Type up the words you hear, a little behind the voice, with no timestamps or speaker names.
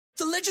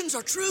The legends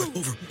are true.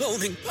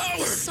 Overwhelming power!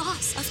 The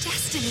sauce of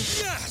destiny.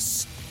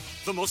 Yes!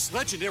 The most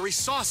legendary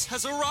sauce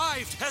has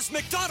arrived as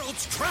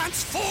McDonald's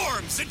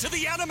transforms into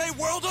the anime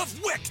world of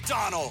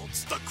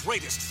WickDonald's. The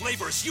greatest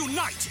flavors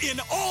unite in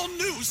all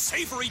new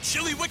savory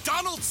chili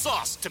McDonald's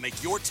sauce to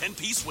make your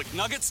 10-piece Wick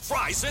Nuggets,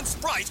 fries, and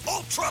Sprite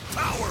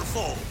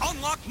ultra-powerful.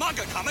 Unlock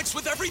manga comics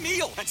with every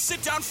meal and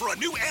sit down for a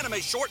new anime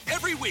short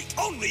every week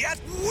only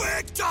at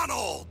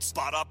WickDonald's.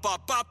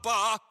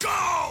 Ba-da-ba-ba-ba,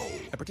 go!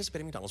 At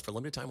participating McDonald's for a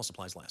limited time while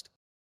supplies last.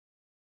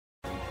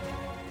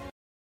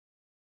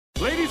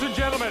 Ladies and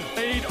gentlemen,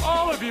 I need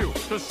all of you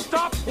to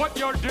stop what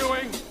you're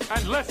doing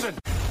and listen.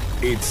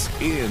 It's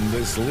In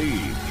This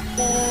League.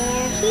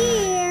 They're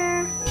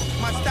here.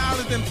 My style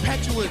is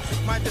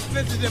impetuous. My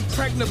defense is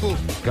impregnable.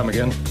 Come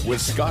again? With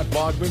Scott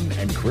Bogman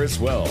and Chris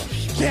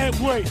Welsh. Can't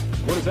wait.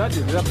 What does that do?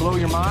 Did that blow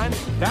your mind?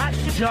 That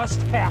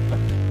just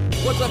happened.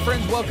 What's up,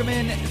 friends? Welcome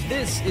in.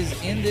 This is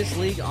In This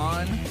League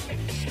on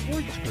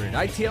Sports Grid.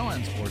 ITL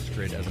on Sports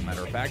Grid, as a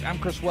matter of fact. I'm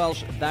Chris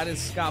Welsh. That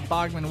is Scott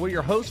Bogman. We're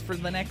your hosts for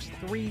the next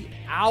 3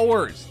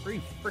 hours. 3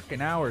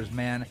 freaking hours,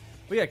 man.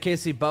 We got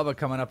KC Bubba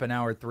coming up in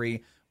hour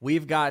 3.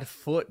 We've got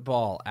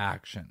football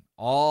action.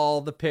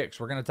 All the picks.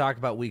 We're going to talk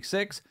about week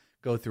 6,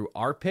 go through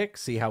our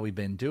picks, see how we've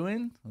been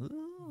doing a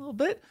little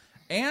bit.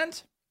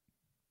 And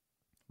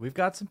we've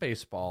got some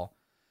baseball.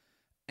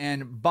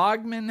 And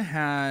Bogman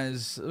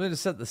has, let me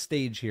set the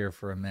stage here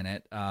for a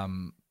minute.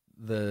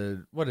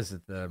 What is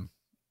it?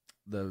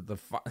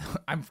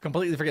 I'm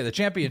completely forgetting the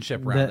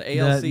championship round. The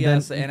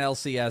ALCS and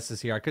LCS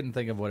is here. I couldn't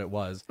think of what it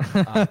was.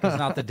 It's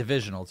not the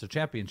divisional. It's a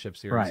championship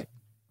series. Right.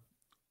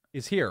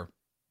 Is here.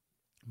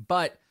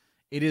 But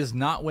it is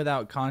not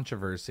without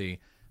controversy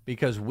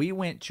because we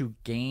went to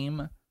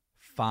game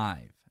 5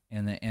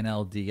 in the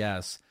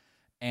NLDS.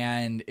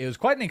 And it was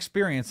quite an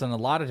experience on a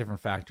lot of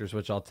different factors,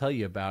 which I'll tell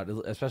you about,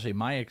 especially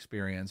my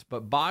experience.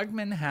 But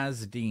Bogman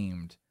has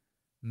deemed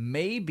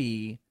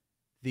maybe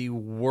the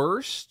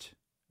worst,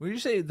 would you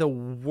say the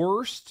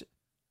worst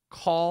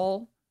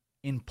call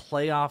in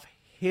playoff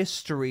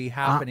history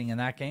happening in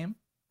that game?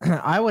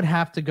 I would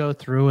have to go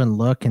through and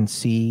look and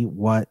see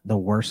what the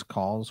worst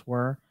calls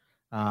were.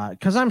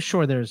 Because I'm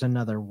sure there's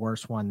another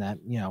worse one that,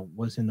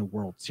 was in the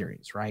World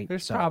Series, right?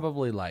 There's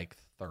probably like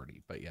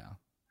 30, but yeah.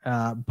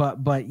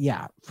 But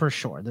yeah, for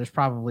sure. There's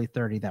probably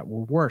 30 that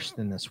were worse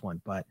than this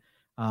one. But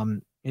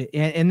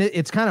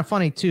it's kind of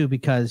funny too,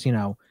 because,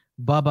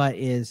 Bubba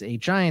is a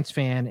Giants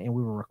fan and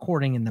we were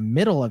recording in the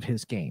middle of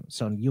his game.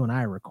 So you and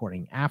I are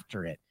recording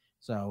after it.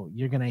 So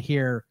you're going to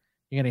hear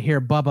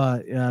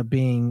Bubba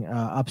being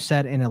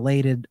upset and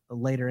elated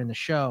later in the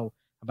show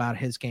about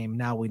his game.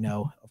 Now we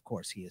know, of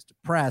course, he is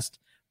depressed,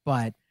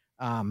 but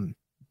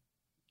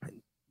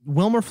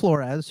Wilmer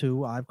Flores,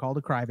 who I've called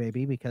a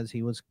crybaby because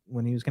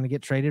when he was going to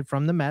get traded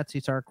from the Mets, he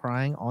started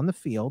crying on the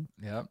field,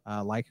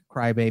 like a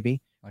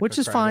crybaby, which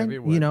is fine.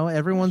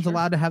 Everyone's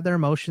allowed to have their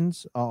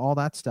emotions, all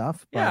that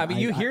stuff. But yeah, I mean,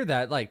 you hear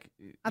that, like,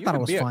 I thought it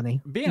was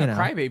funny. Being a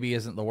crybaby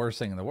isn't the worst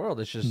thing in the world.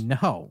 It's just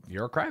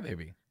you're a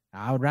crybaby.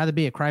 I would rather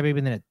be a crybaby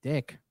than a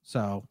dick.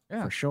 So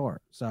for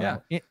sure. So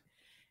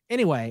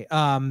anyway,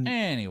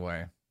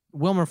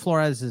 Wilmer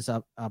Flores is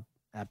up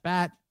at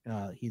bat.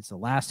 He's the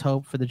last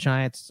hope for the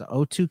Giants. It's an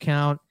 0-2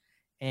 count,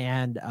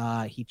 and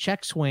he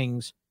check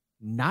swings,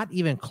 not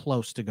even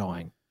close to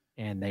going,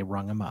 and they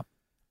rung him up.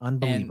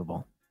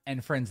 Unbelievable.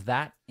 And friends,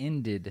 that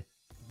ended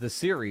the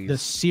series. The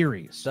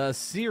series. So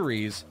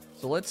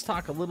let's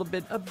talk a little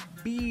bit of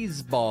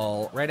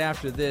baseball right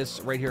after this,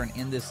 right here on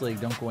In This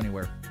League. Don't go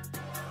anywhere.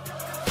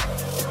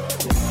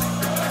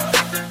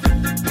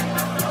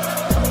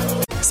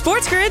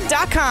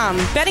 SportsGrid.com.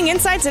 Betting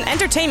insights and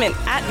entertainment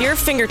at your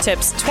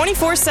fingertips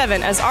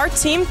 24/7 as our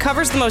team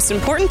covers the most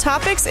important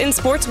topics in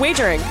sports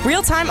wagering.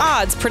 Real-time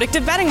odds,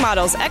 predictive betting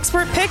models,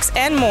 expert picks,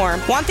 and more.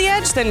 Want the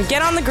edge? Then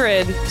get on the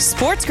grid.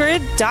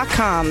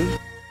 SportsGrid.com.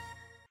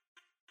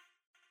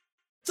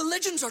 The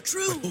legends are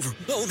true.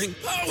 Overwhelming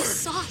power! The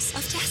sauce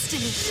of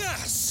destiny.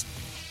 Yes!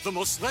 The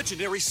most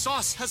legendary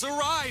sauce has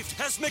arrived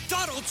as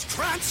McDonald's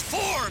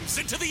transforms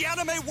into the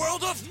anime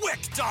world of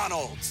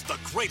WickDonald's. The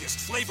greatest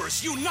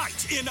flavors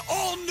unite in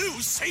all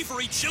new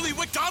savory chili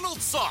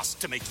McDonald's sauce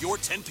to make your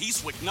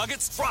 10-piece Wick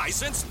Nuggets,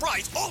 fries, and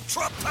Sprite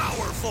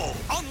ultra-powerful.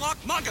 Unlock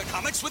manga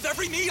comics with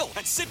every meal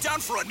and sit down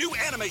for a new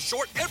anime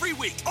short every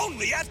week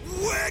only at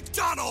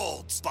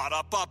WickDonald's.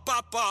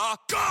 Ba-da-ba-ba-ba,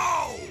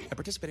 go! At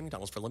participating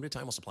McDonald's for a limited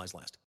time while supplies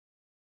last.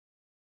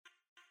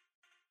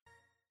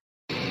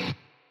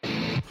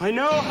 I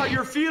know how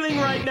you're feeling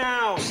right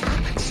now.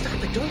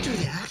 Stop it, don't do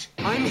that.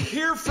 I'm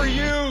here for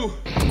you.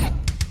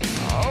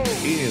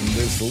 In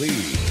This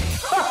League.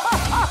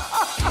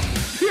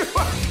 You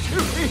are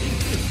too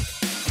easy.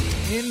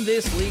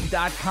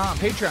 InThisLeague.com,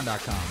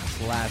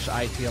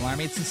 Patreon.com/ITL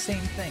Army. It's the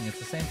same thing. It's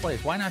the same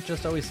place. Why not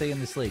just always say In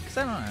This League? Because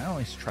I don't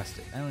always trust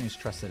it. I don't always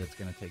trust that it's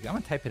going to take. I'm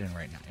going to type it in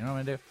right now. You know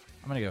what I'm going to do?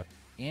 I'm going to go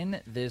In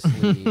This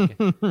League.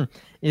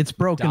 It's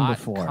broken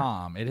before.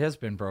 It has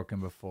been broken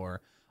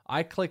before.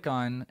 I click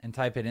on and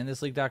type it in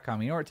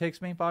thisleague.com. You know where it takes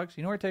me, Boggs?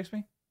 You know where it takes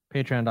me?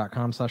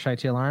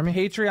 Patreon.com/ITL Army.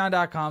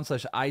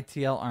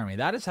 Patreon.com/ITL Army.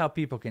 That is how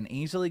people can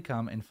easily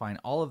come and find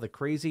all of the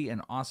crazy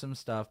and awesome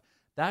stuff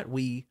that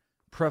we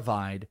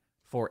provide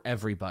for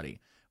everybody.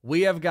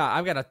 I've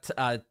got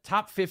a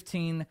top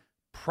 15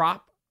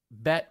 prop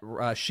bet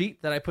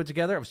sheet that I put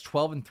together. I was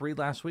 12-3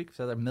 last week.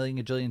 Said that a million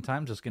gajillion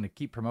times. Just going to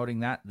keep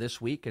promoting that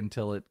this week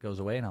until it goes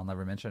away, and I'll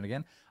never mention it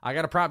again. I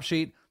got a prop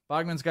sheet.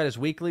 Bogman's got his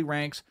weekly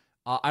ranks.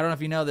 I don't know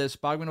if you know this.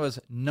 Bogman was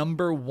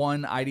number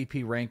 1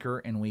 IDP ranker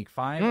in week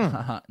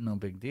 5. No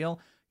big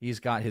deal. He's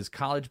got his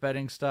college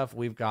betting stuff.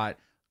 We've got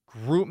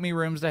group me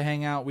rooms to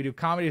hang out. We do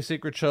comedy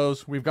secret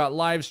shows. We've got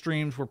live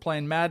streams. We're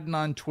playing Madden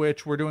on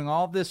Twitch. We're doing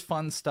all this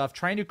fun stuff,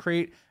 trying to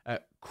create a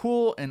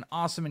cool and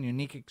awesome and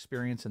unique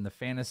experience in the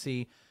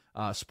fantasy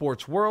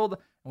sports world.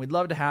 And we'd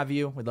love to have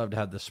you. We'd love to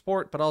have the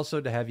sport, but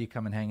also to have you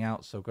come and hang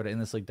out. So go to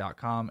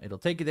inthisleague.com. It'll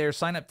take you there.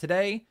 Sign up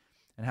today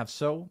and have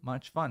so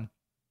much fun.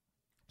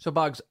 So,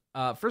 Boggs,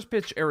 first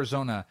pitch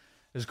Arizona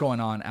is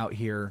going on out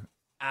here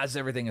as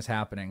everything is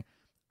happening.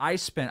 I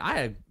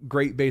had a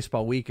great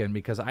baseball weekend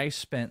because I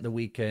spent the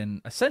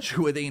weekend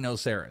essentially with Eno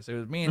Saris. It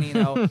was me and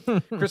Eno,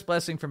 Chris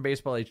Blessing from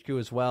Baseball HQ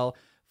as well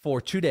for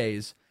 2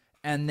 days.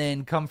 And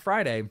then come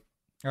Thursday,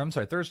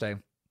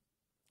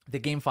 the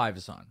Game 5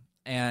 is on.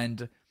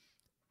 And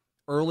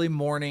early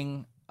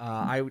morning,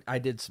 I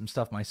did some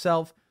stuff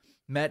myself.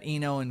 Met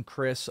Eno and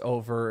Chris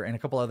over and a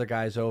couple other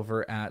guys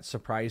over at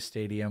Surprise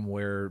Stadium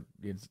where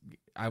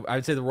I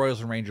would say the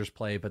Royals and Rangers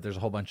play, but there's a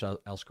whole bunch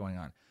else going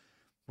on.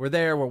 We're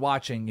there. We're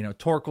watching,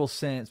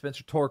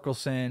 Spencer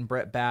Torkelson,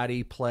 Brett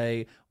Batty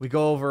play. We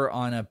go over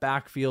on a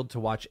backfield to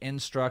watch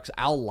Instructs.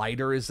 Al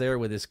Leiter is there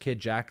with his kid,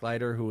 Jack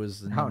Leiter, who was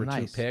the number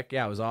 2 pick.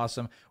 Yeah, it was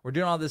awesome. We're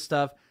doing all this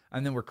stuff,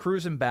 and then we're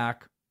cruising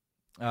back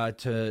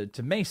to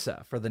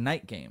Mesa for the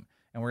night game,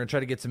 and we're going to try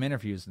to get some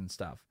interviews and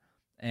stuff.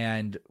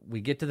 And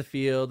we get to the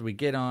field, we're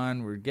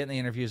getting the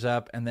interviews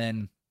up, and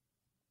then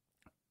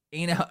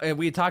Eno,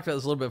 we talked about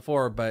this a little bit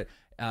before, but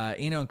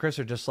Eno and Chris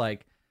are just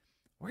like,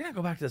 we're going to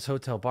go back to this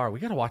hotel bar. We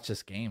got to watch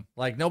this game.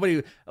 Like,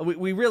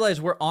 we realize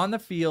we're on the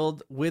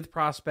field with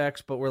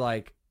prospects, but we're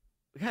like,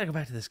 we got to go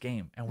back to this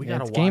game, and we got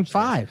to watch Game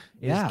 5.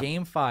 Yeah. It's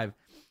Game 5.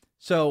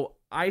 So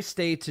I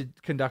stay to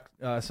conduct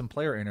some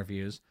player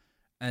interviews,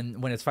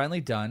 and when it's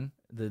finally done,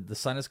 the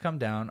sun has come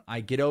down,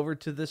 I get over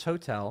to this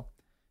hotel,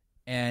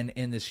 and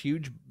in this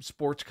huge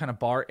sports kind of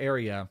bar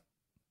area,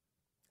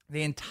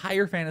 the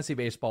entire fantasy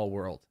baseball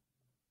world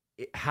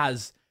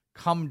has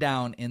come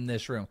down in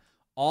this room.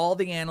 All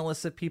the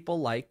analysts that people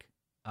like,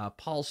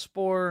 Paul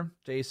Spohr,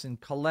 Jason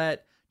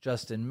Collette,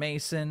 Justin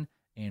Mason,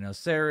 Eno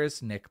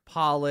Saris, Nick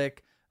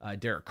Pollock,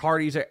 Derek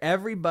Carty's there.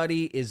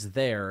 Everybody is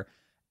there,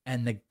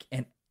 and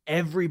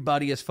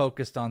everybody is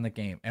focused on the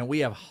game. And we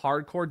have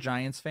hardcore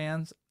Giants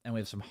fans, and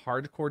we have some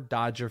hardcore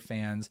Dodger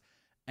fans.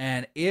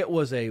 And it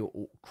was a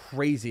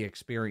crazy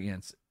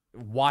experience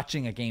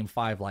watching a Game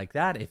 5 like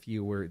that if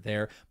you were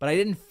there. But I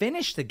didn't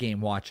finish the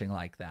game watching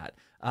like that.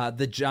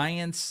 The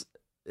Giants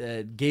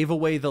gave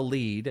away the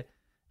lead,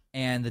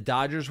 and the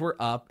Dodgers were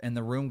up, and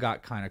the room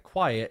got kind of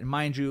quiet. And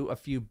mind you, a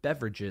few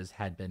beverages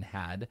had been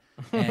had,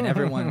 and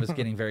everyone was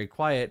getting very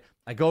quiet.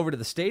 I go over to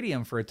the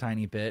stadium for a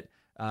tiny bit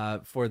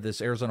for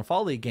this Arizona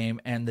Fall League game,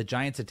 and the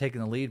Giants had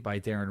taken the lead by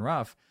Darren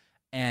Ruff.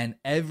 And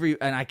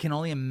I can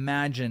only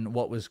imagine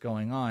what was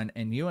going on.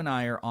 And you and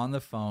I are on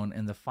the phone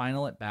in the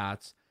final at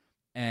bats,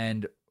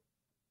 and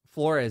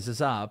Flores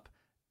is up,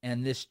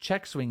 and this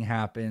check swing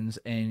happens,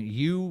 and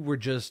you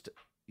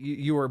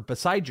were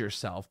beside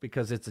yourself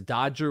because it's a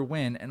Dodger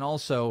win, and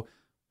also,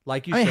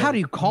 like you said, how do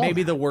you call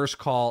maybe that? The worst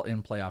call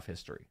in playoff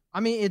history? I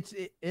mean,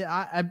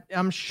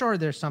 I'm sure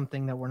there's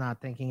something that we're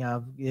not thinking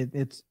of.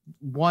 It's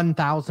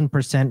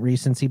 1,000%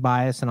 recency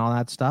bias and all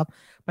that stuff.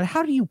 But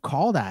how do you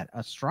call that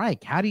a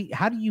strike? How do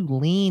you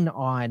lean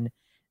on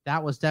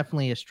that was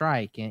definitely a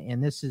strike?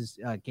 And this is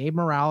Gabe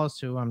Morales,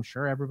 who I'm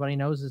sure everybody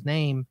knows his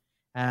name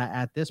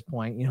at this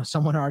point.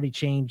 Someone already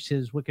changed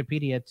his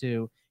Wikipedia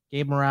to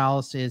Gabe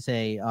Morales is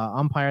a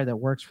umpire that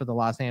works for the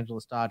Los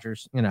Angeles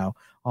Dodgers.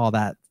 All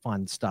that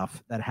fun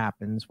stuff that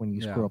happens when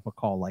you screw up a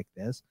call like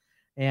this.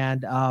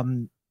 And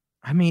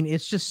I mean,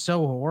 it's just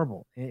so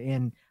horrible.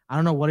 And I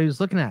don't know what he was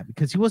looking at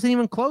because he wasn't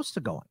even close to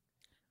going.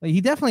 Like,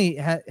 he definitely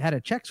had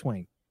a check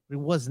swing, but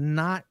he was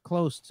not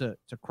close to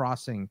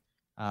crossing,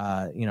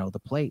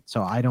 the plate.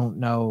 So I don't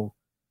know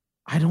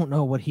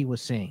what he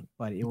was seeing,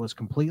 but it was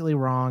completely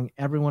wrong.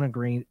 Everyone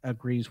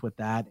agrees with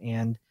that.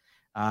 And,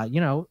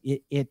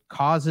 it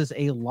causes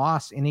a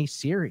loss in a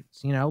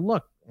series.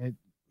 Look,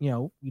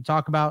 you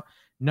talk about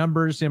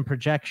numbers and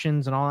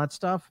projections and all that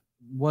stuff.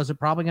 Was it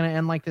probably going to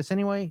end like this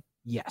anyway?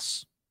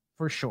 Yes,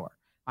 for sure.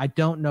 I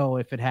don't know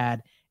if it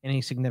had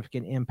any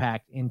significant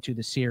impact into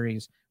the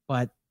series,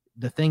 but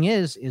the thing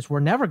is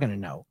we're never going to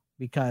know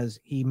because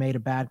he made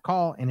a bad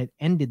call and it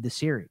ended the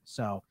series.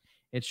 So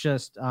it's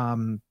just,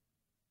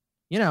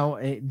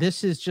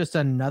 this is just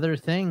another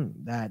thing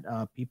that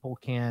people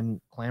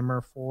can clamor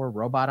for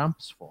robot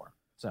umps for.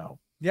 So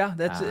yeah,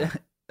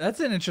 that's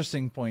an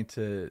interesting point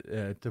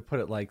to put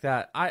it like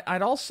that.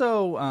 I'd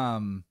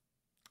also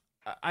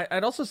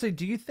I'd also say,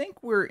 do you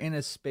think we're in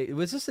a space?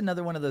 Was this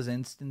another one of those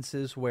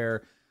instances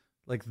where,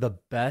 like, the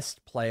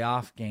best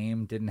playoff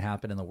game didn't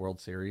happen in the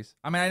World Series?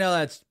 I mean, I know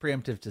that's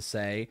preemptive to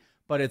say,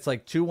 but it's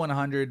like 2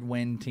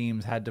 100-win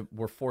teams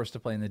were forced to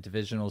play in the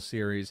divisional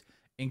series.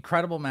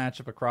 Incredible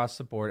matchup across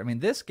the board. I mean,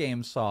 this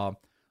game saw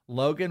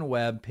Logan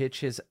Webb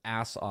pitch his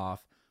ass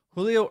off.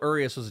 Julio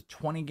Urias was a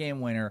 20-game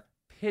winner,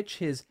 pitch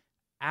his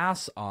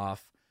ass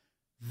off.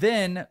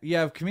 Then you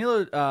have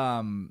Camilo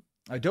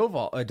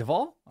Doval,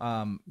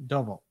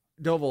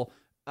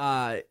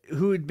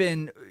 who had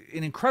been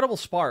an incredible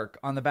spark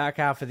on the back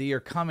half of the year,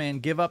 come in,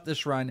 give up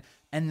this run,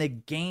 and the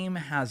game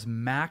has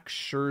Max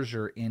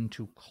Scherzer in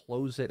to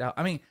close it out.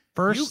 I mean,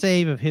 first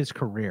save of his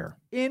career.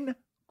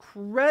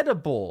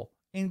 Incredible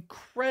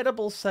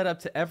setup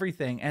to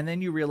everything. And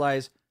then you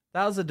realize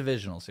that was a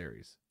divisional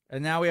series.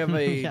 And now we have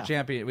a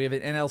champion. We have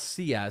an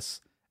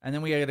NLCS. And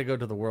then we got to go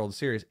to the World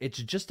Series. It's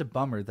just a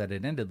bummer that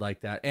it ended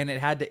like that. And it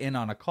had to end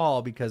on a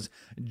call because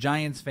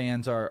Giants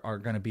fans are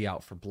going to be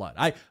out for blood.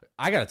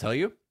 I got to tell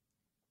you,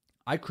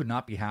 I could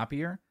not be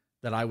happier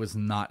that I was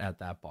not at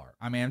that bar.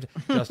 I mean,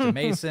 Justin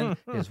Mason,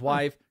 his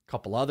wife, a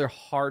couple other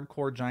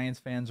hardcore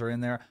Giants fans are in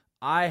there.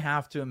 I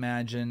have to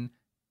imagine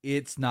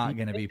it's not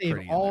going to be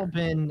pretty. They've all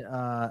been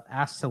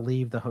asked to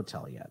leave the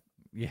hotel yet.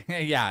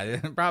 Yeah,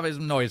 probably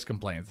some noise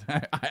complaints.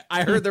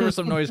 I heard there were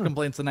some noise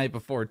complaints the night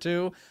before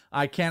too.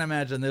 I can't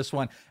imagine this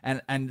one.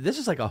 And this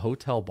is like a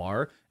hotel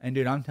bar. And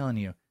dude, I'm telling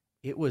you,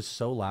 it was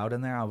so loud in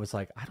there. I was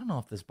like, I don't know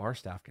if this bar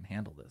staff can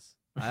handle this.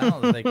 I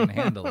don't know if they can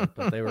handle it,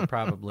 but they were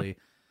probably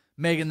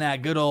making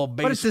that good old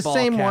baseball. But it's the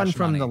same one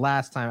from the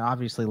last time.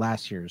 Obviously,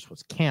 last year's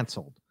was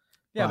canceled.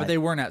 Yeah, but they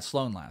weren't at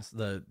Sloan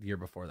the year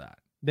before that.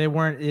 They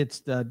weren't.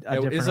 It's a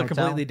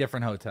completely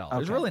different hotel. Okay. It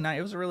was really nice.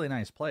 It was a really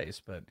nice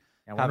place, but.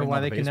 I wonder why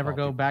they can never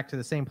go back to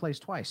the same place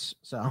twice.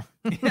 So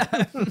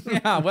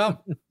yeah,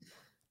 well,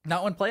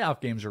 not when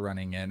playoff games are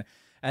running in.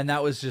 And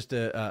that was just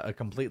a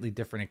completely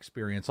different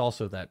experience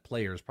also that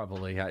players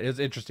probably had. It's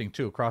interesting,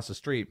 too. Across the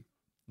street,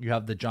 you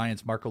have the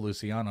Giants' Marco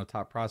Luciano,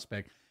 top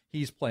prospect.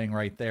 He's playing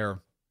right there.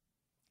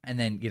 And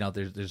then,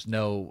 there's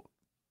no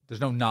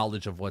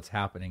knowledge of what's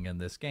happening in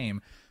this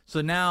game.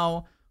 So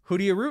now, who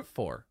do you root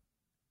for?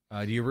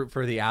 Do you root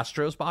for the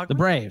Astros, Bogman? The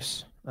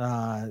Braves.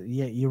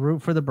 You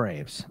root for the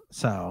Braves.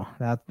 So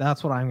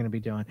that's what I'm going to be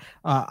doing.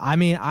 I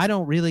mean, I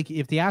don't really,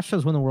 if the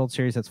Astros win the World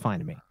Series, that's fine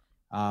to me.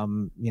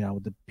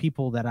 The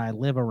people that I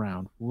live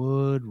around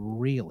would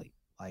really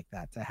like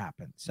that to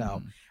happen.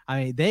 So,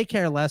 I mean, they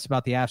care less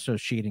about the Astros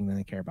cheating than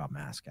they care about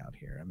Mask out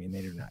here. I mean,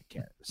 they do not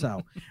care.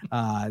 So,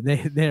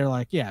 they're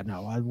like, yeah,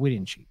 no, we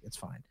didn't cheat. It's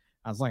fine.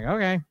 I was like,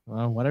 okay,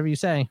 well, whatever you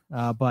say.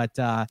 But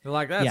they're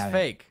like, that's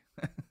fake.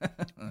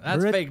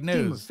 That's fake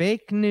news.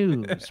 Fake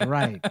news,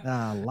 right?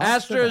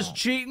 Astros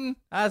cheating.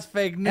 That's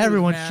fake news.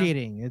 Everyone's man.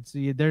 cheating.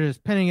 They're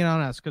just pinning it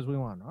on us because we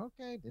won.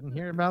 Okay, didn't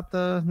hear about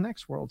the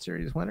next World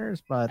Series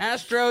winners, but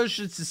Astros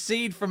should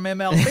secede from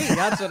MLB.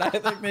 That's what I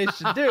think they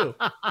should do.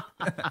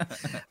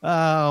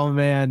 Oh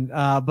man,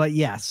 but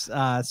yes.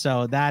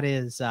 So that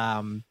is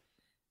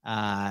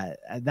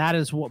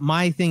what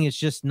my thing is.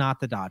 Just not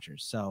the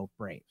Dodgers. So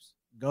Braves.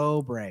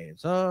 Go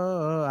Braves.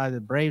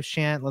 The Braves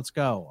chant, let's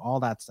go. All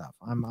that stuff.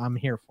 I'm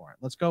here for it.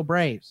 Let's go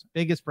Braves.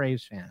 Biggest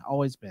Braves fan.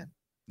 Always been.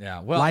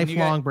 Yeah. Well,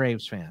 lifelong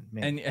Braves fan.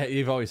 Man. And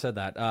you've always said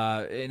that.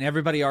 And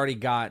everybody already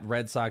got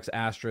Red Sox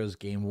Astros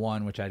game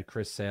 1, which had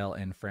Chris Sale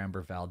and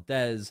Framber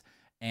Valdez.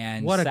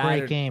 And what a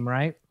great game,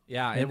 right?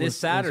 Yeah. And this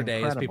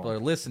Saturday, as people are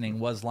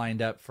listening, was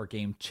lined up for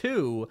game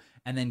 2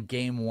 and then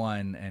game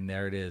 1. And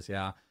there it is.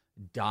 Yeah.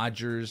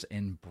 Dodgers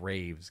and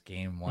Braves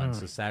game 1.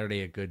 So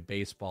Saturday, a good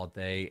baseball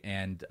day,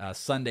 and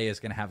Sunday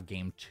is going to have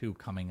game 2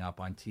 coming up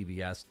on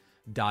TBS,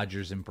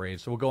 Dodgers and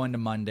Braves. So we'll go into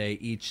Monday,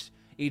 each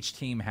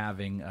team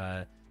having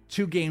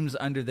 2 games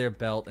under their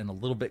belt and a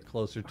little bit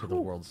closer to the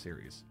World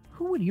Series.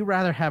 Who would you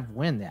rather have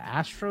win, the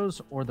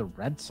Astros or the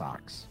Red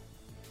Sox?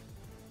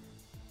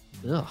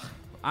 Ugh.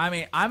 I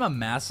mean, I'm a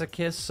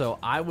masochist, so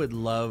I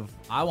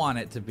want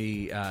it to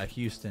be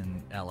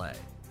Houston, LA.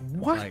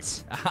 What? Like,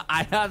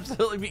 I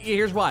absolutely.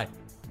 Here's why.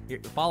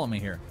 Follow me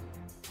here.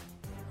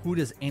 Who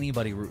does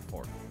anybody root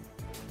for?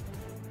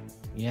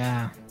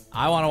 Yeah.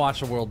 I want to watch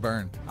the world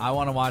burn. I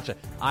want to watch it.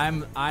 I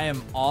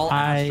am all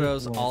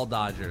Astros, all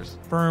Dodgers.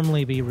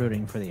 Firmly be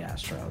rooting for the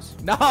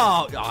Astros.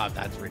 No,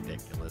 that's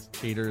ridiculous.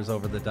 Cheaters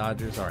over the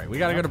Dodgers. All right, we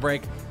got to go to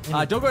break.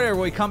 Don't go there.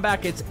 When we come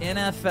back, it's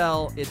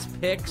NFL. It's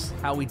picks.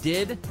 How we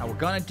did. How we're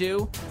gonna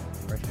do.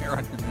 Right here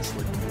on In This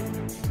League.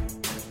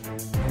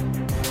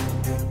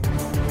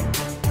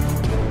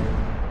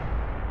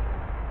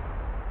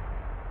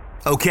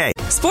 Okay.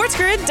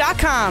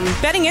 SportsGrid.com.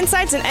 Betting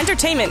insights and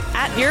entertainment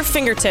at your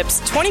fingertips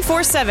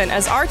 24/7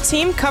 as our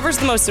team covers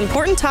the most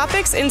important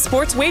topics in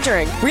sports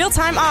wagering.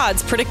 Real-time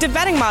odds, predictive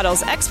betting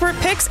models, expert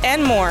picks,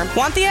 and more.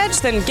 Want the edge?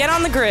 Then get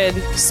on the grid.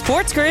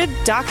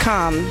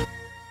 SportsGrid.com.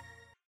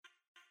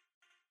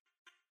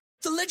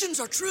 The legends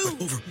are true.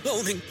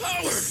 Overwhelming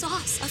power! The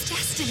sauce of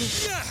destiny.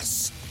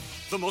 Yes!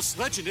 The most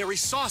legendary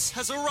sauce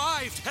has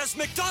arrived as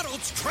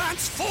McDonald's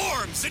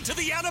transforms into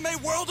the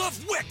anime world of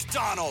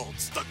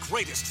WickDonald's. The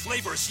greatest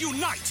flavors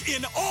unite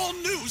in all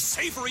new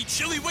savory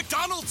chili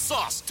McDonald's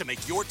sauce to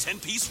make your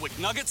 10-piece Wick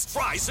Nuggets,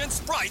 fries, and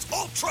Sprite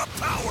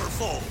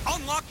ultra-powerful.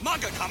 Unlock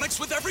manga comics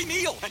with every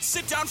meal and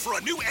sit down for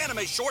a new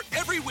anime short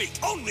every week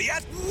only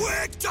at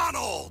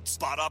WickDonald's.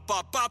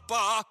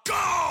 Ba-da-ba-ba-ba,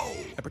 go!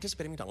 At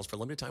participating McDonald's for a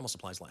limited time while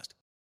supplies last.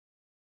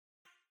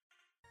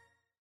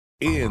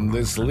 In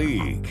this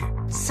league.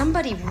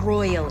 Somebody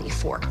royally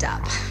forked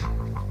up.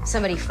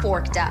 Somebody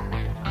forked up.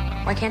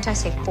 Why can't I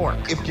say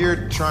fork? If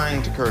you're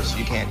trying to curse,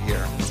 you can't hear.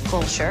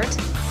 Full shirt.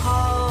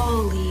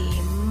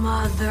 Holy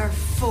mother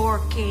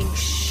forking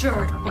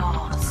shirt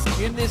balls.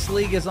 In This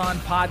League is on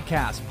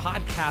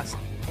podcast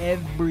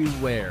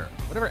everywhere.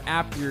 Whatever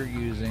app you're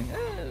using,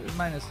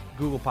 minus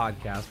Google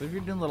Podcasts. But if you're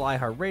doing a little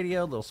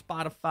iHeartRadio, a little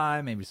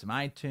Spotify, maybe some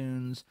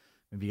iTunes,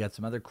 maybe you got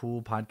some other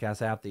cool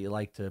podcast app that you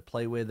like to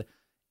play with,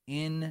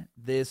 In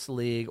This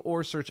League,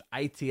 or search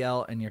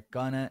ITL and you're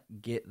gonna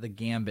get the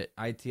gambit.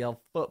 ITL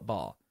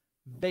football,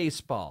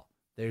 baseball,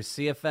 there's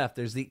CFF,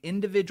 there's the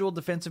Individual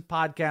Defensive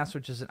Podcast,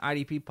 which is an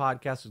IDP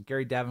podcast with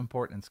Gary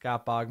Davenport and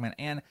Scott Bogman,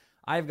 and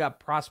I've got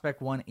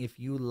Prospect One if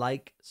you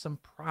like some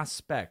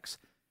prospects.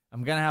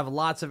 I'm gonna have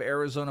lots of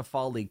Arizona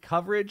Fall League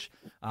coverage.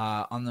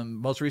 On the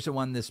most recent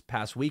one this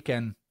past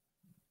weekend,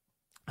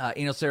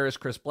 Eno Saris,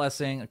 Chris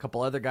Blessing, a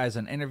couple other guys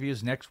on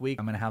interviews. Next week,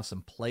 I'm going to have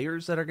some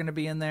players that are going to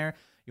be in there.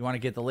 You want to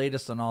get the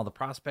latest on all the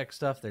prospect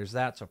stuff, there's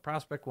that. So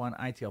Prospect One,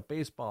 ITL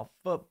Baseball,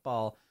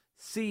 Football,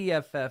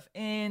 CFF,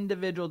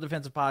 Individual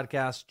Defensive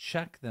Podcast.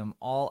 Check them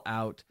all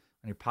out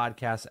on your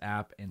podcast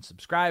app and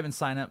subscribe and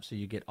sign up so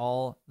you get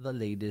all the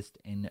latest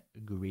and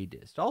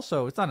greatest.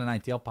 Also, it's not an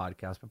ITL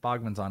podcast, but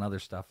Bogman's on other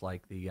stuff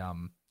like the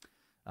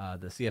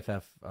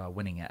CFF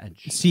Winning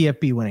Edge.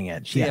 CFB Winning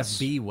Edge,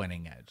 CFB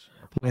Winning Edge.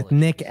 With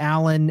Nick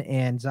Allen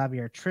and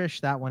Xavier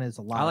Trish. That one is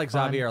a lot I like of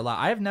fun. Xavier a lot.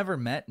 I have never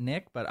met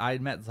Nick, but I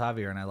met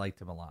Xavier and I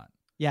liked him a lot.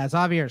 Yeah,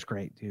 Xavier's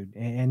great, dude.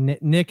 And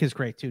Nick is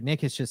great, too.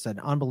 Nick is just an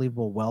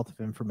unbelievable wealth of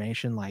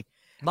information. Like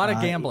a lot of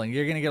gambling.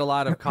 You're going to get a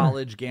lot of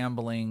college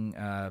gambling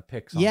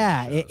picks.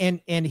 Yeah,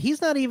 and he's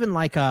not even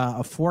like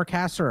a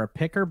forecaster or a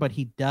picker, but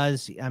he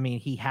does. I mean,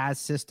 he has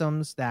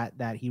systems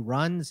that he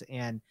runs.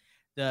 And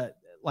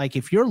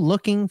if you're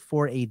looking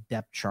for a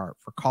depth chart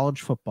for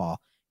college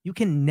football, you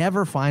can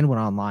never find one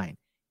online.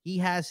 He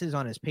has his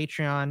on his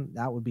Patreon.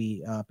 That would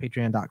be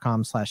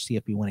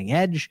patreon.com/CFB Winning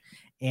Edge.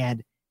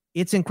 And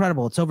it's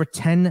incredible. It's over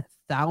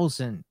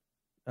 10,000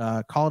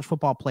 college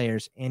football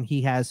players. And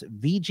he has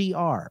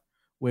VGR,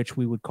 which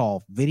we would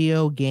call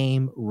video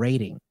game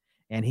rating.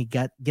 And he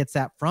gets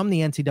that from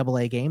the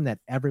NCAA game that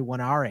everyone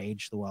our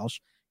age, the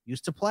Welsh,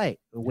 used to play,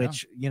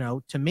 which,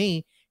 to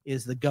me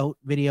is the GOAT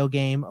video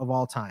game of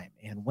all time.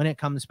 And when it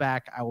comes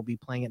back, I will be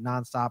playing it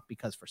nonstop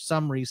because for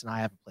some reason I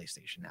have a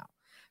PlayStation now.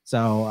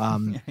 So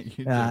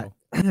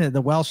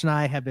the Welsh and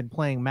I have been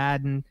playing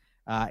Madden.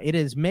 It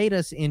has made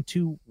us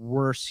into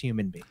worse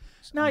human beings.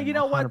 No, you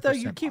know what, though?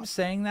 You keep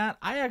saying that.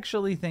 I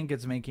actually think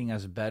it's making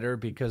us better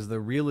because the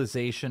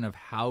realization of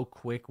how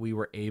quick we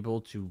were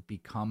able to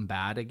become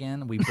bad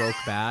again. We broke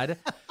bad.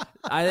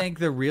 I think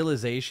the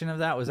realization of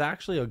that was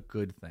actually a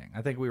good thing.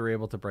 I think we were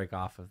able to break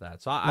off of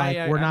that. So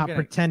we're not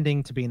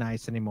pretending to be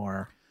nice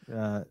anymore.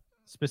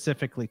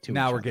 Specifically to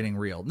now we're getting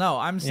real. No,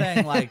 I'm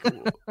saying like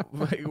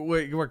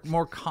we're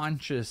more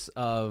conscious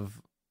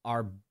of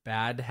our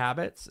bad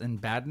habits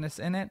and badness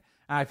in it.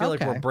 And I feel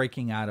like we're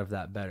breaking out of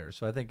that better.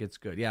 So I think it's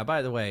good. Yeah,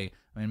 by the way,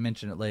 I'm going to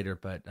mention it later,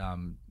 but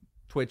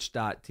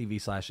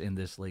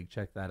twitch.tv/inthisleague.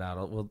 Check that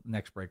out.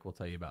 Next break, we'll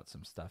tell you about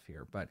some stuff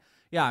here. But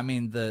yeah, I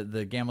mean,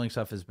 the gambling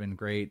stuff has been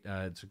great.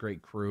 It's a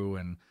great crew,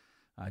 and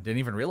I didn't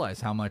even realize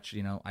how much,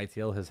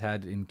 ITL has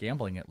had in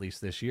gambling, at least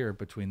this year,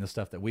 between the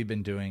stuff that we've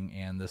been doing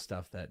and the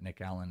stuff that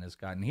Nick Allen has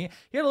gotten. He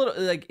had a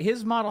little,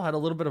 his model had a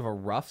little bit of a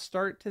rough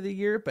start to the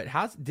year, but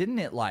didn't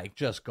it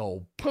just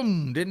go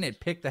boom? Didn't it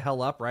pick the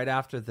hell up right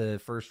after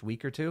the first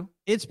week or two?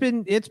 It's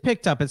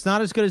picked up. It's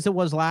not as good as it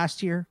was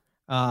last year.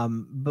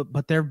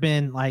 But there've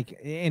been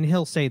and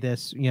he'll say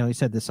this, he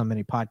said this on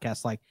many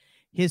podcasts,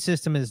 his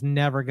system is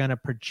never going to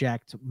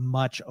project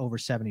much over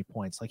 70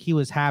 points. He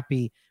was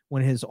happy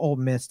when his Ole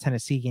Miss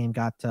Tennessee game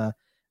got to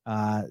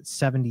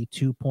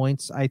 72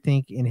 points, I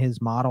think, in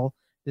his model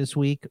this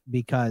week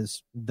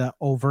because the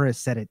over is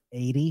set at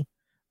 80,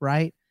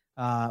 right?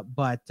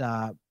 But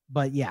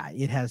yeah,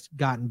 it has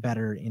gotten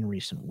better in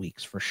recent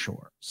weeks for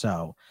sure.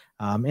 So,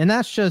 and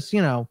that's just,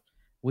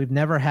 we've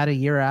never had a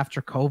year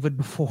after COVID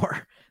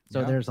before.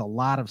 So there's a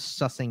lot of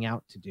sussing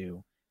out to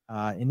do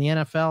in the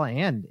NFL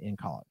and in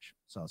college.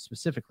 So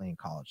specifically in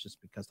college, just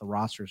because the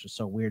rosters are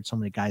so weird. So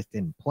many guys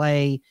didn't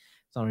play.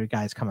 So many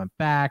guys coming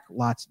back.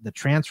 The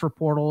transfer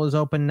portal is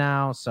open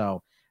now.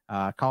 So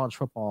college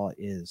football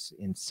is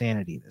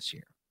insanity this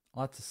year.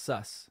 Lots of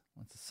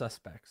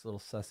suspects,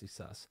 little sussy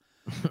sus.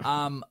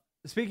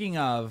 Speaking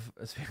of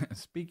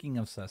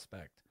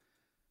suspect,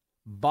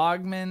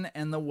 Bogman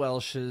and the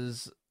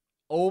Welsh's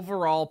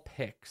overall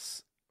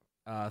picks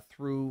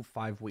through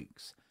 5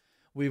 weeks.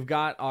 we've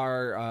got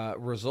our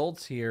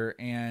results here,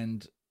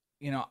 and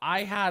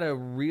I had a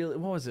really,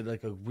 what was it,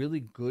 like a really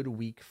good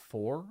week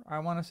 4, I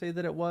want to say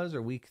that it was,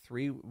 or week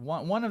 3.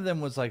 One of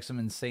them was like some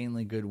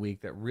insanely good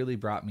week that really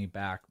brought me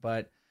back,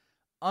 but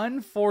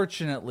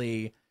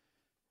unfortunately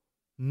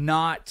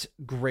not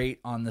great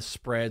on the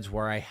spreads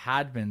where I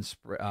had been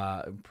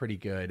pretty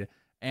good.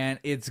 And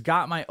it's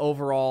got my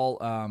overall,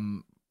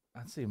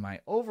 my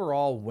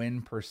overall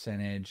win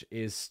percentage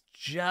is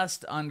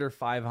just under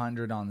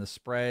 500 on the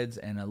spreads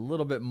and a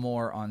little bit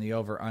more on the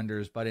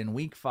over-unders. But in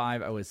week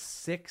 5, I was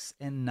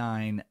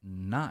 6-9,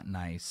 not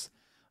nice,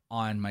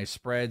 on my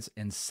spreads,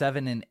 and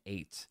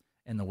 7-8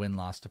 in the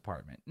win-loss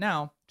department.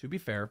 Now, to be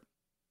fair,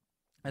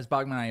 as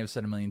Bogman and I have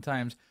said a million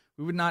times,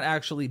 we would not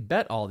actually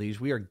bet all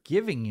these. We are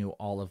giving you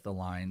all of the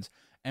lines,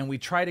 and we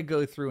try to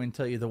go through and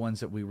tell you the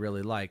ones that we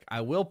really like.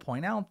 I will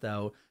point out,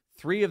 though,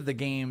 3 of the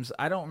games,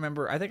 I don't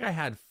remember. I think I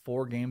had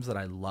 4 games that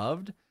I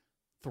loved.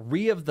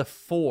 3 of the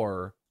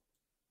 4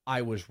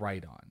 I was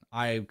right on.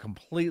 I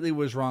completely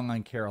was wrong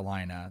on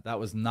Carolina. That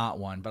was not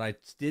one. But I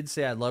did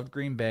say I loved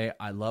Green Bay.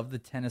 I loved the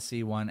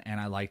Tennessee one, and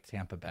I liked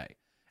Tampa Bay.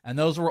 And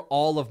those were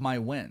all of my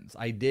wins.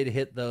 I did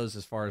hit those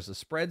as far as the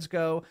spreads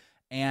go,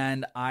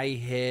 and I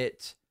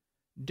hit...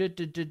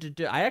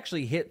 I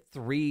actually hit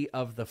 3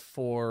 of the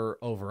 4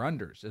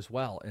 over-unders as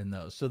well in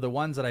those. So the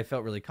ones that I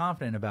felt really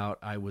confident about,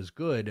 I was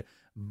good,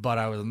 but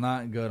I was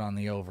not good on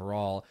the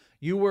overall.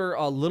 You were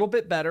a little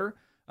bit better.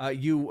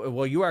 You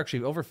were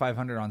actually over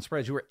 500 on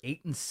spreads. You were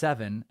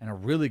 8-7 and a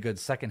really good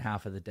second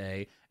half of the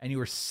day, and you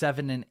were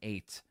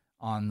 7-8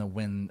 on the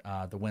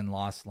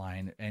win-loss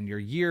line. And your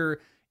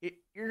year,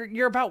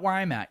 you're about where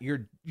I'm at.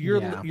 You're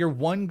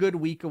one good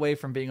week away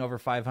from being over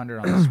 500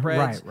 on the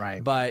spreads.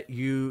 right. But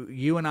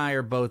you and I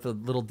are both a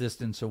little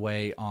distance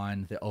away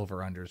on the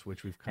over-unders,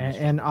 which we've kind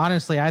of... And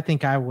honestly, I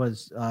think I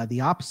was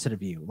the opposite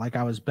of you. Like,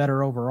 I was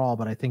better overall,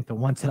 but I think the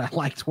ones that I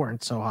liked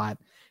weren't so hot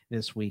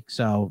this week.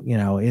 So,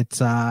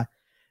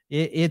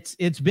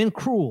 it's been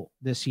cruel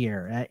this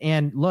year.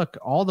 And look,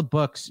 all the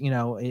books,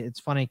 it's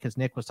funny because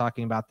Nick was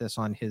talking about this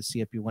on his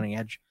CFP Winning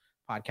Edge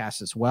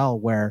podcast as well,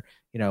 where,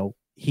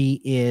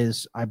 he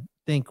is, I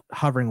think,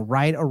 hovering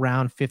right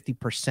around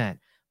 50%,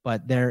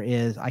 but there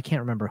is, I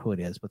can't remember who it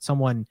is, but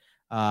someone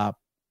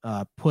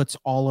puts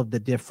all of the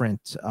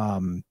different,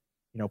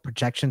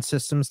 projection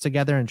systems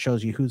together and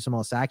shows you who's the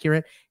most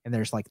accurate. And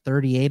there's like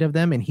 38 of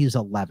them, and he's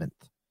 11th,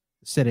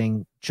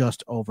 sitting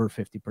just over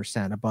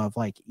 50% above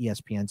like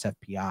ESPN's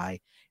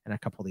FPI and a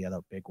couple of the other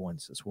big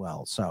ones as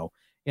well. So,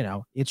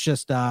 it's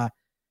just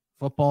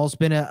football's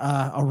been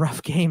a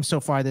rough game so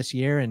far this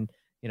year. And,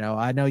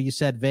 I know you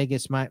said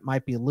Vegas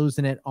might be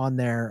losing it on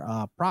their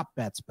prop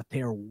bets, but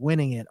they are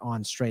winning it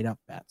on straight up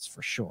bets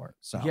for sure.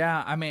 So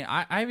yeah, I mean,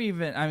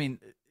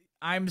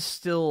 I'm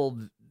still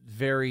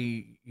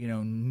very,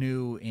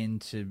 new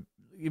into,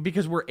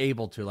 because we're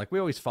able to, like, we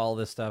always follow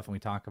this stuff and we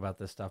talk about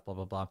this stuff, blah,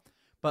 blah, blah.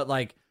 But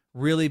like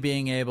really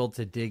being able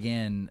to dig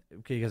in,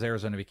 because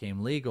Arizona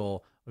became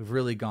legal, we've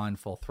really gone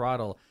full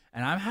throttle.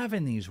 And I'm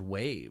having these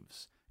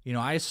waves.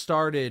 I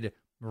started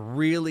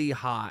really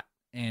hot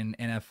in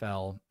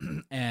NFL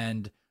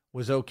and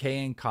was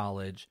okay in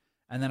college,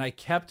 and then I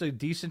kept a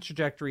decent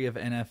trajectory of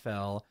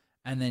NFL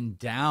and then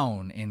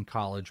down in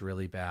college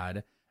really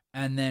bad,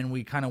 and then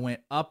we kind of went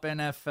up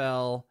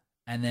NFL,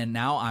 and then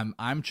now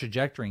I'm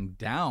trajectorying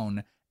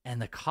down and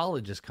the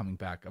college is coming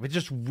back up. It's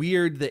just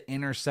weird, the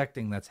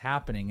intersecting that's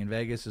happening, and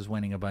Vegas is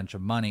winning a bunch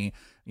of money.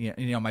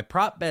 My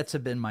prop bets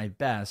have been my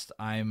best.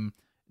 I'm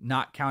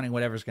not counting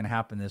whatever's going to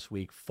happen this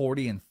week,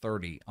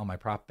 40-30 on my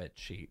prop bet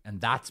sheet.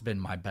 And that's been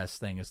my best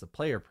thing, is the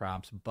player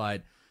props.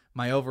 But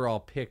my overall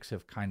picks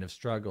have kind of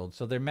struggled.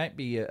 So there might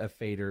be a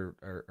fade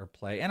or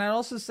play. And I'd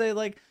also say,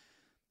 like,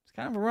 it's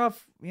kind of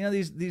rough.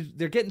 These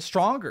they're getting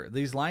stronger.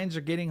 These lines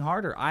are getting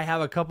harder. I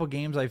have a couple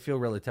games I feel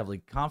relatively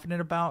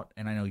confident about,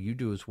 and I know you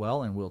do as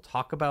well. And we'll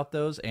talk about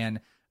those. And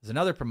there's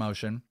another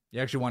promotion. You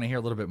actually want to hear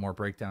a little bit more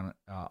breakdown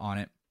on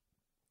it.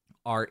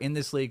 Our In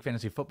This League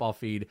fantasy football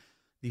feed,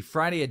 the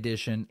Friday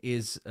edition,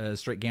 is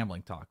straight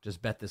gambling talk.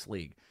 Just bet this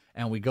league.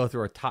 And we go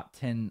through our top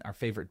 10, our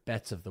favorite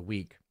bets of the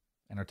week,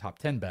 and our top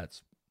 10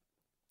 bets.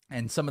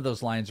 And some of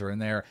those lines are in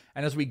there.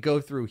 And as we go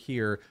through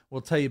here,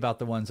 we'll tell you about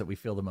the ones that we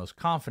feel the most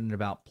confident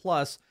about.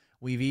 Plus,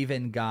 we've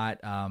even got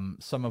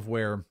some of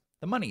where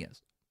the money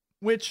is.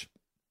 Which,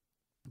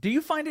 do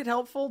you find it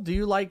helpful? Do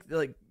you like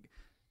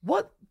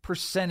what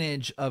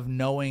percentage of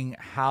knowing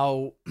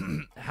how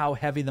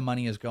heavy the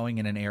money is going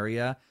in an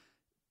area,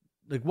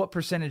 like what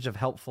percentage of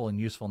helpful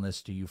and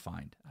usefulness do you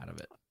find out of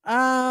it?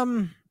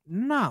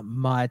 Not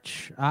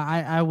much.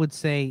 I would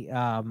say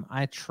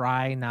I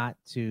try not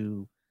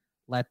to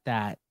let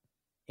that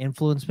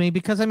influence me,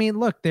 because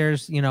look,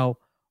 there's there's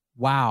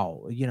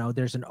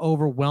an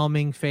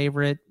overwhelming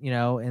favorite,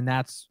 and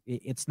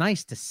it's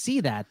nice to see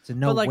that, to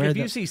know where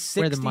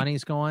the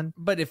money's going.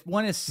 But if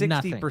one is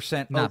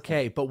 60%,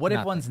 okay. But what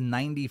if one's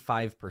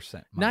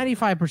 95%?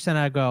 95%,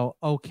 I go,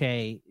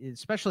 okay,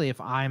 especially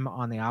if I'm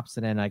on the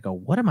opposite end, I go,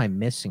 what am I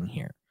missing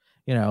here?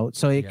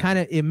 So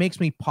it makes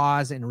me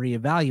pause and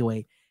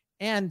reevaluate.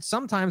 And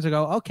sometimes I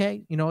go,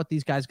 okay, you know what?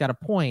 These guys got a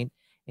point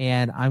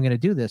and I'm going to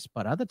do this.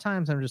 But other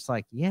times I'm just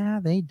like, yeah,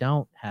 they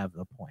don't have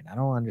the point. I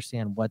don't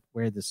understand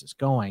where this is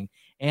going.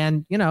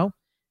 And, you know,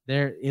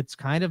 it's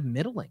kind of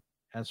middling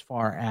as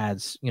far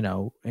as, you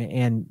know,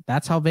 and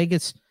that's how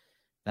Vegas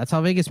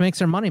makes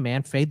their money,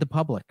 man. Fade the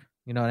public.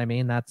 You know what I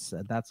mean? That's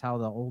how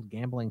the old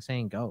gambling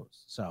saying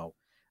goes. So,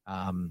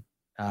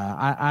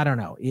 I don't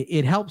know.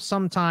 It helps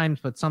sometimes,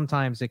 but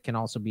sometimes it can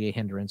also be a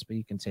hindrance. But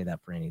you can say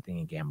that for anything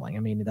in gambling. I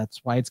mean,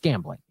 that's why it's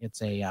gambling.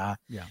 It's a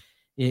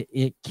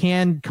It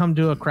can come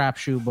to a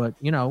crapshoot, but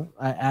you know,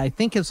 I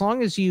think as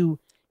long as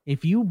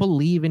if you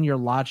believe in your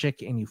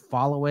logic and you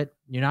follow it,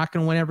 you're not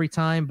going to win every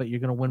time, but you're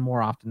going to win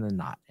more often than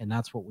not, and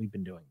that's what we've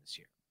been doing this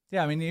year.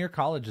 Yeah, I mean, your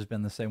college has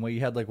been the same way.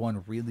 You had like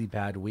one really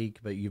bad week,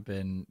 but you've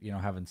been, you know,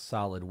 having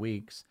solid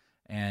weeks.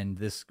 And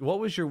what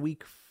was your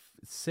week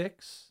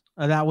 6?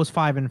 That was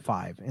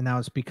 5-5, and that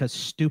was because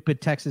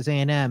stupid Texas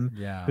A&M,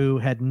 who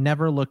had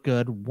never looked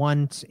good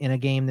once in a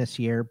game this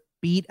year,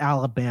 beat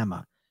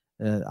Alabama.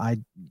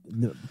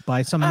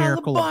 By some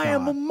miracle of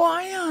God.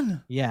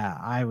 Man. Yeah,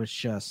 I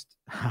was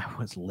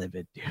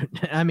livid,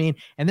 dude. I mean,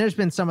 and there's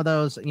been some of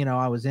those, you know,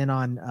 I was in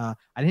on, I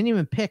didn't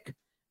even pick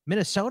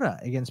Minnesota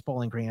against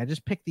Bowling Green. I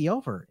just picked the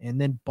over,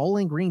 and then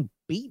Bowling Green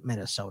beat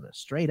Minnesota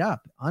straight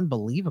up.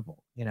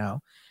 Unbelievable, you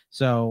know?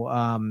 So,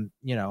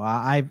 you know,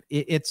 I've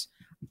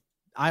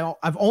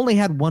only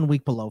had 1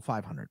 week below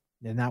 500,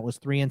 and that was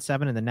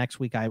 3-7. And the next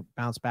week I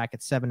bounced back at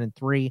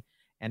 7-3.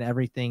 And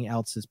everything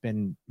else has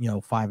been, you know,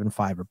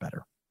 5-5 or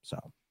better. So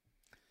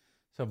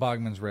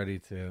Bogman's ready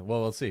to.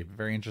 Well, let's see.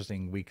 Very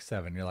interesting week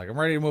 7. You're like, I'm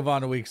ready to move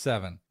on to week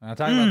 7. I'm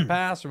talking about the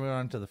past. We're moving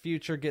on to the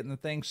future, getting the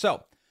thing.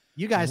 So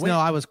you guys know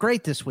I was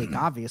great this week.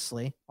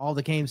 Obviously, all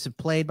the games have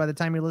played. By the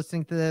time you're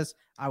listening to this,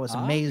 I was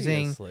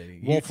amazing.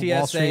 Wolf of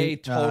Wall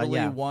Street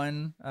totally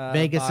won.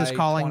 Vegas is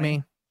calling 20.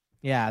 Me.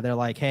 Yeah, they're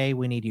like, hey,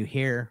 we need you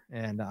here,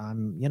 and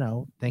I'm, you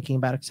know, thinking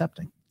about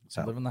accepting.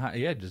 So living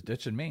just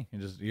ditching me.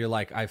 You're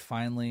like, I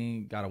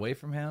finally got away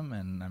from him,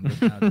 and I'm just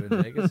now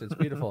doing Vegas. It's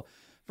beautiful,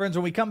 friends.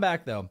 When we come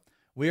back, though,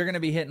 we are going to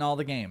be hitting all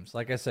the games.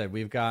 Like I said,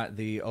 we've got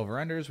the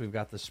over/unders, we've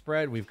got the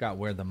spread, we've got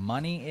where the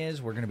money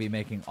is. We're going to be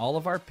making all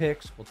of our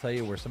picks. We'll tell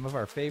you where some of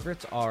our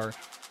favorites are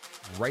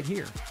right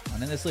here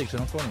on In This League. So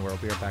don't go anywhere.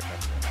 We'll be right back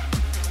after that.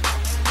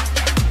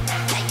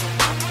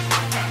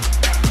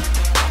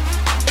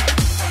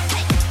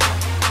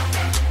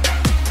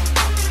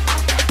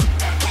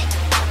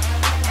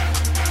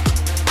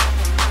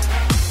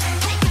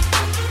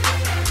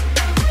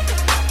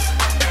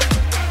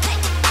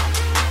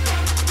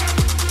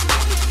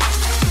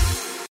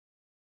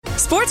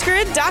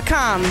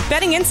 SportsGrid.com.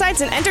 Betting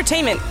insights and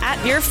entertainment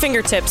at your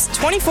fingertips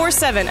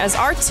 24/7 as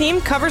our team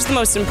covers the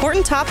most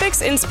important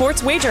topics in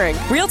sports wagering.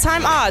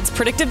 Real-time odds,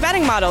 predictive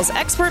betting models,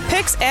 expert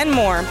picks, and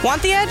more.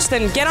 Want the edge?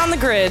 Then get on the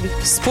grid.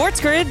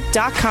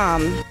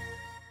 SportsGrid.com.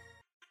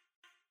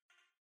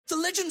 The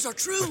legends are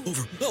true.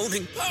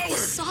 Overwhelming power! The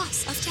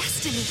sauce of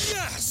destiny.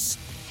 Yes!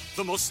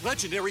 The most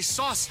legendary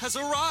sauce has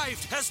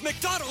arrived as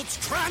McDonald's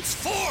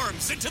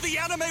transforms into the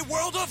anime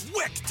world of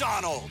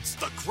WickDonald's.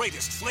 The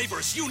greatest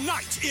flavors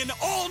unite in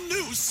all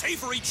new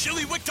savory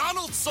chili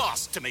McDonald's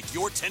sauce to make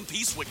your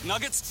 10-piece Wick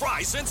Nuggets,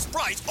 fries, and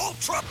Sprite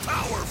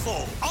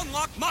ultra-powerful.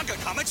 Unlock manga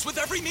comics with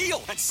every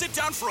meal and sit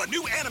down for a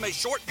new anime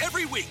short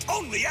every week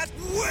only at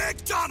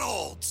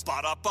WickDonald's.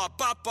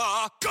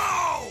 Ba-da-ba-ba-ba,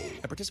 go!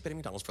 At participating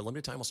McDonald's for a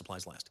limited time while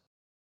supplies last.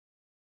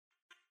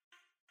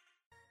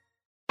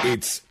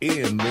 It's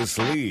In This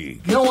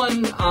League. No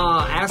one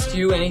asked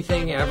you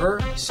anything ever,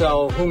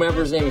 so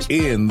whomever's name is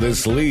In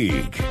This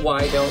League.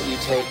 Why don't you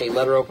take a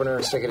letter opener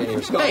and stick it in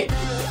your skull? Hey,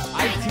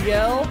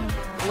 ITL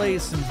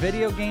plays some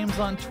video games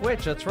on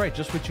Twitch. That's right,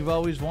 just what you've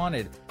always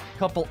wanted. A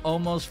couple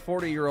almost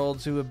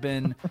 40-year-olds who have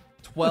been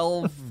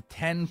 12,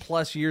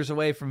 10-plus years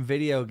away from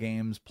video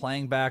games,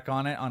 playing back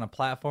on it on a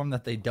platform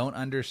that they don't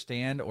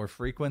understand or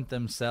frequent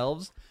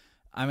themselves.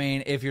 I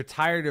mean, if you're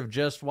tired of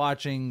just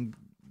watching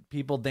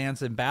people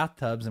dance in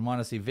bathtubs and want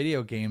to see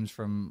video games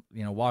from,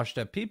 you know, washed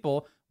up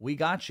people, we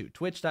got you.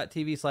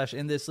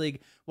 Twitch.tv/inthisleague.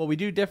 What we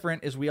do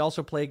different is we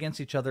also play against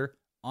each other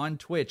on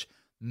Twitch.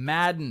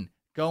 Madden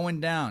going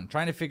down,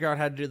 trying to figure out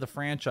how to do the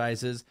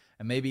franchises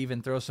and maybe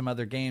even throw some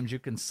other games. You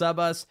can sub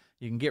us.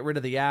 You can get rid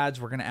of the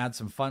ads. We're going to add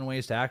some fun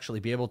ways to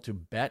actually be able to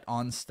bet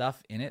on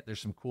stuff in it.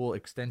 There's some cool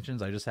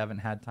extensions I just haven't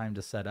had time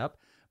to set up,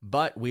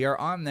 but we are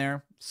on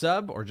there.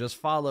 Sub or just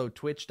follow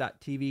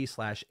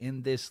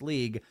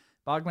twitch.tv/inthisleague.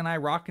 Bogman and I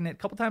rocking it a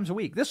couple times a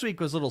week. This week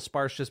was a little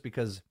sparse just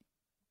because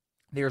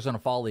the Arizona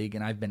Fall League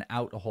and I've been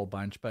out a whole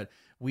bunch, but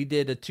we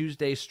did a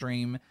Tuesday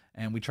stream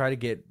and we try to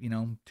get,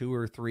 2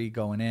 or 3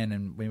 going in,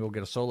 and maybe we'll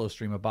get a solo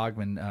stream of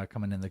Bogman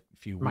coming in the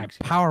few weeks.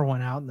 My power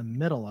went out in the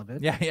middle of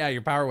it. Yeah,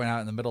 your power went out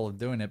in the middle of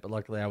doing it, but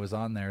luckily I was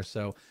on there.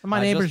 So my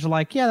neighbors are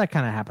like, yeah, that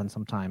kind of happens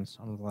sometimes.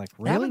 I was like,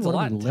 really? Happens a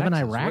lot. Live in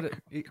Iraq?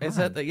 Is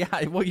that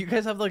yeah? Well, you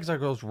guys have like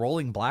those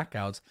rolling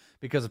blackouts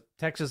because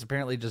Texas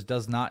apparently just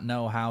does not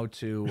know how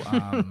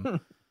to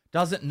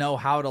doesn't know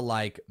how to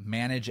like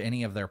manage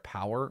any of their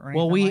power or anything.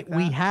 Well, like that.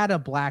 we had a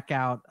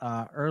blackout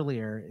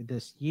earlier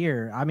this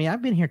year. I mean,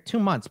 I've been here 2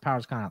 months.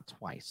 Power's gone out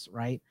twice,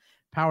 right?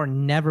 Power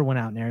never went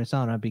out in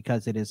Arizona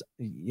because it is,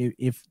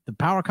 if the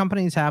power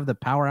companies have the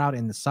power out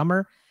in the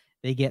summer,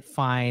 they get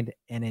fined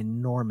an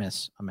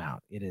enormous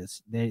amount. It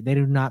is, they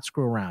do not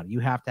screw around. You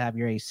have to have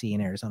your AC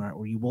in Arizona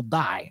or you will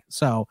die.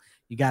 So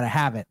you got to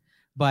have it.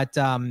 But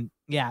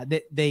yeah,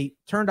 they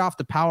turned off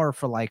the power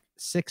for like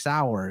 6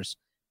 hours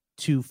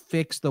to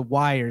fix the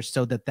wires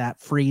so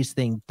that freeze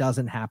thing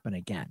doesn't happen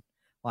again.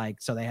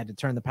 Like, so they had to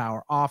turn the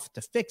power off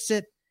to fix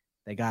it.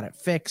 They got it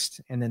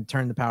fixed and then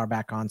turned the power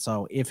back on.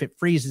 So if it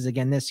freezes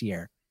again this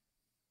year,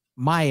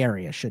 my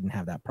area shouldn't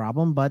have that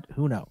problem, but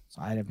who knows?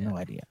 I have no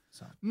idea.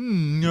 So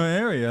your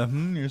area,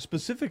 your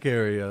specific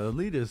area,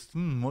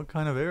 elitist. What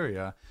kind of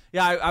area?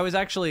 Yeah, I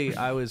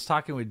was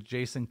talking with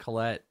Jason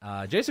Collette.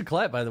 Jason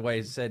Collette, by the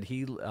way, said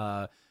he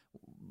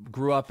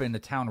grew up in the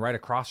town right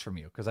across from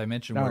you because I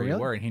mentioned where you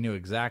were, and he knew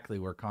exactly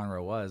where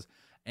Conroe was.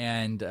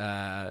 And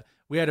I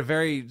had a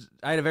very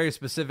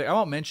specific, I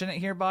won't mention it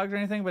here, Boggs, or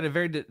anything, but a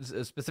very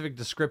specific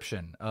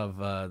description of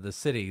the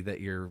city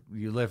that you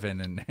live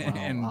in.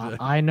 And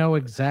I know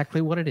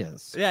exactly what it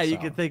is. Yeah, you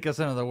can think of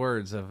some of the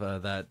words of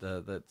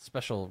that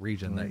special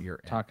region that you're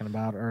talking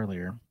about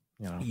earlier.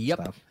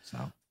 Stuff,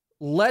 so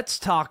let's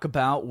talk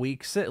about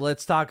week 6.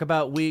 Let's talk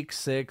about week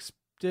 6.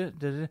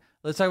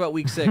 Let's talk about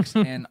week 6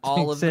 and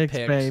all of the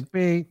picks.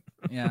 Baby.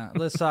 Yeah,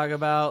 let's talk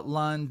about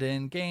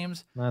London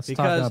games. Let's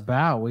talk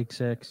about week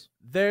 6.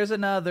 There's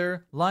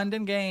another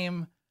London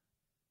game.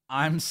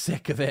 I'm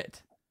sick of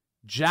it.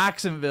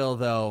 Jacksonville,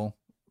 though,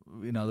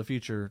 the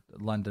future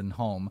London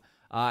home,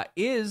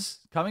 is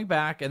coming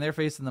back, and they're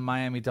facing the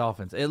Miami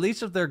Dolphins. At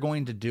least if they're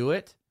going to do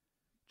it,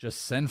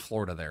 just send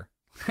Florida there.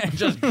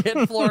 Just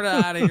get Florida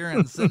out of here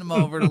and send them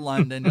over to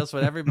London. Just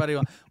what everybody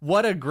wants.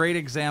 What a great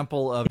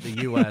example of the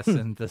U.S.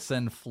 and to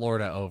send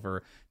Florida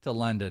over to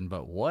London,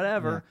 but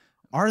whatever.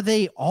 Yeah. Are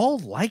they all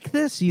like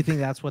this? You think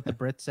that's what the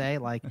Brits say?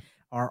 Like,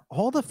 are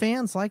all the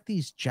fans like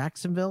these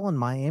Jacksonville and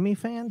Miami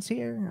fans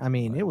here? I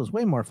mean, it was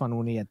way more fun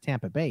when we had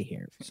Tampa Bay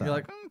here. So. You're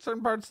like,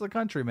 certain parts of the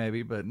country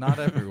maybe, but not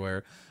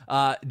everywhere.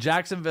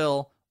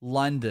 Jacksonville,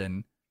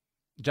 London.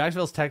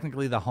 Jacksonville's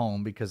technically the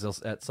home because they'll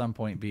at some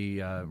point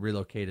be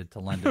relocated to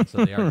London,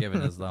 so they are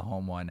given as the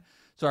home one.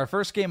 So our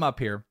first game up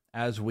here,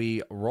 as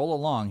we roll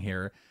along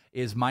here,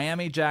 is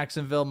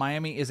Miami-Jacksonville.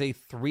 Miami is a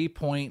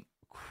 3-point,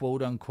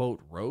 quote-unquote,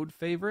 road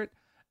favorite,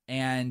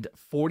 and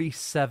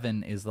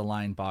 47 is the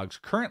line, Boggs.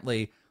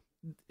 Currently,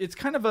 it's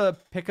kind of a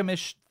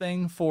pick-em-ish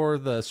thing for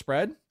the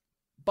spread,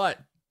 but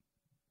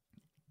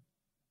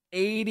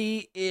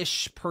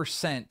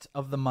 80-ish%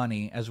 of the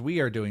money, as we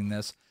are doing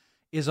this,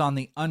 is on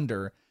the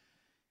under.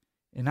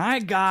 And I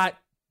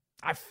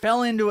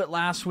fell into it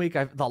last week.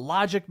 The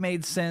logic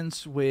made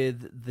sense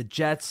with the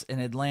Jets in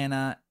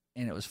Atlanta,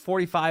 and it was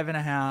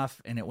 45.5,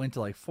 and it went to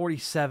like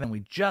 47. We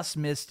just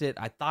missed it.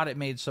 I thought it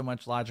made so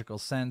much logical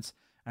sense,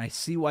 and I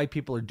see why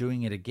people are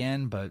doing it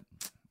again, but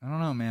I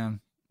don't know, man.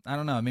 I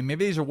don't know. I mean,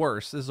 maybe these are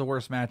worse. This is a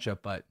worse matchup,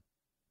 but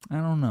I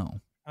don't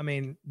know. I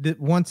mean,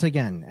 once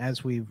again,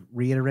 as we've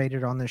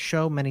reiterated on this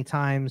show many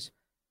times,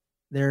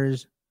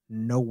 there's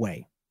no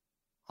way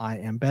I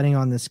am betting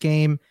on this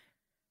game.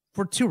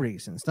 For 2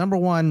 reasons. Number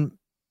one,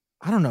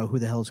 I don't know who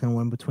the hell is going to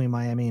win between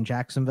Miami and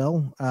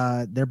Jacksonville.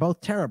 They're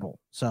both terrible.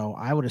 So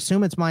I would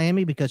assume it's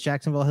Miami because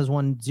Jacksonville has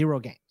won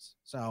 0 games.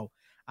 So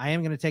I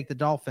am going to take the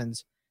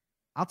Dolphins.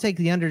 I'll take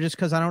the under just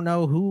because I don't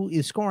know who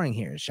is scoring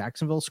here. Is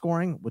Jacksonville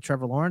scoring with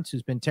Trevor Lawrence,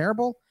 who's been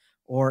terrible?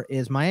 Or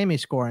is Miami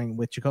scoring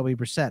with Jacoby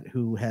Brissett,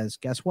 who has,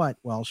 guess what,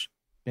 Welsh,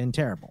 been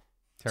terrible.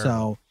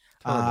 So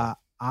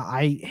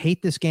I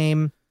hate this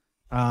game.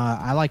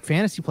 I like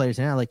fantasy players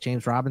in it. I like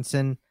James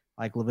Robinson.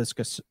 Like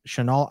Laviska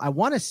Shenault. I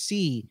want to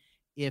see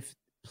if,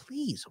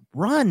 please,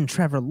 run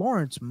Trevor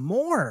Lawrence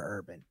more,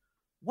 Urban.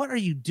 What are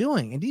you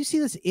doing? And do you see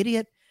this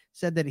idiot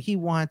said that he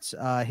wants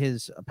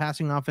his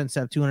passing offense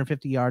to have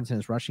 250 yards and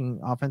his rushing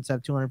offense to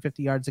have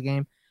 250 yards a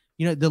game?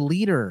 The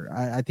leader,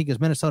 I think, is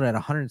Minnesota at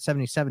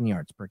 177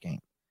 yards per game.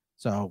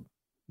 So,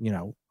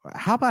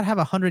 how about have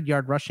a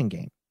 100-yard rushing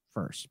game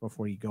first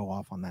before you go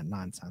off on that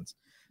nonsense?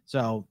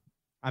 So,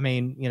 I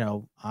mean,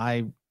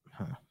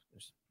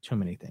 too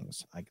many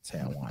things I could say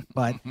I want,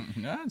 but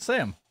I'd say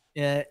them.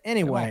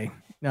 Anyway,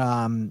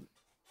 I'm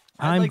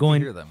like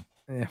going to hear them.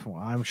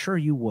 Well, I'm sure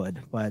you would,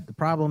 but the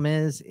problem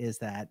is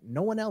that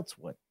no one else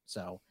would.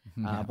 So,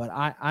 but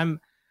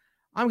I'm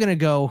going to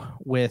go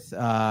with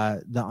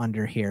the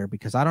under here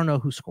because I don't know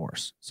who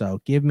scores. So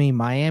give me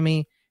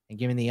Miami and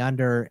give me the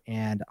under,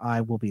 and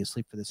I will be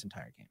asleep for this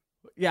entire game.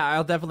 Yeah,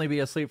 I'll definitely be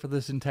asleep for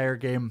this entire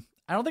game.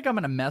 I don't think I'm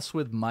going to mess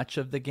with much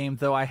of the game,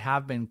 though. I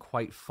have been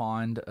quite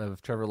fond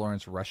of Trevor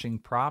Lawrence rushing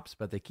props,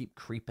 but they keep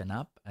creeping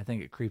up. I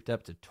think it creeped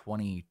up to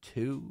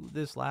 22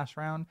 this last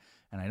round,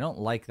 and I don't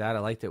like that. I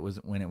liked it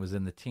when it was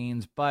in the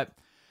teens, but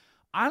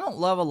I don't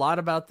love a lot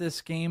about this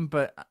game,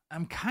 but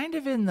I'm kind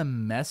of in the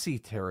messy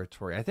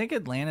territory. I think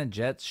Atlanta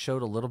Jets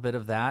showed a little bit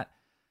of that.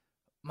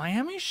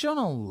 Miami's shown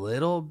a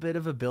little bit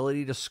of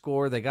ability to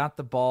score. They got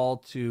the ball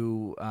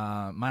to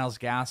Myles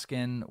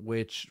Gaskin,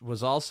 which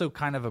was also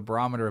kind of a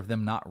barometer of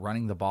them not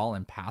running the ball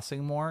and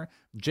passing more.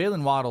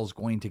 Jalen Waddle's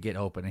going to get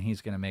open, and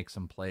he's going to make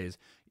some plays.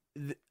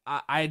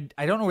 I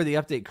don't know where the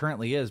update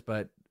currently is,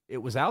 but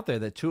it was out there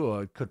that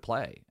Tua could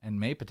play and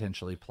may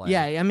potentially play.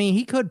 Yeah, I mean,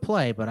 he could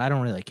play, but I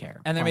don't really care.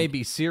 And there may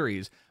be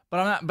series.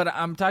 But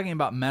I'm talking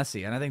about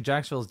messy, and I think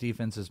Jacksonville's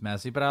defense is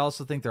messy, but I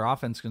also think their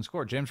offense can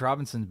score. James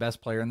Robinson's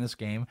best player in this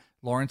game.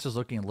 Lawrence is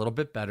looking a little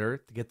bit better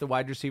to get the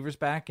wide receivers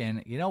back.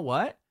 And you know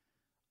what?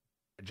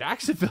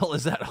 Jacksonville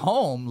is at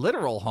home,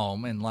 literal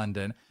home in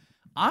London.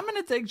 I'm going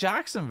to take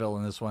Jacksonville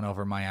in this one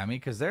over Miami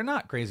because they're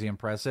not crazy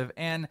impressive.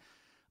 And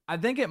I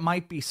think it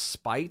might be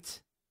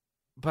spite,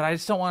 but I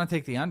just don't want to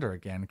take the under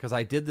again because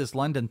I did this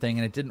London thing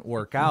and it didn't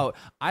work out.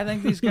 I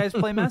think these guys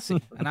play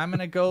messy, and I'm going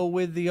to go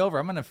with the over.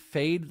 I'm going to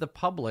fade the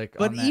public.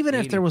 But even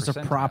if there was a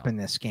prop in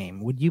this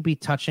game, would you be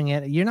touching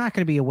it? You're not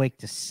going to be awake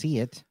to see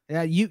it.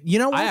 You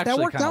know what? That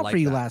worked out for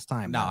you last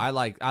time. No, though. I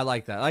like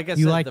that. Like I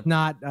you said, like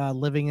not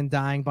living and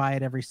dying by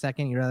it every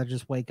second. You'd rather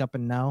just wake up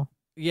and know.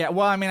 Yeah,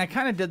 well, I mean, I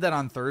kind of did that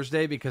on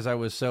Thursday because I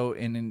was so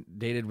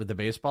inundated with the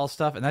baseball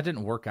stuff, and that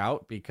didn't work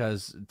out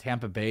because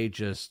Tampa Bay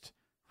just.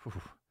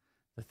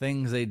 The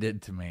things they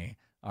did to me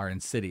are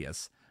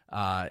insidious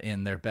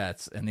in their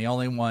bets. And the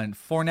only one,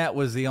 Fournette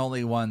was the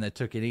only one that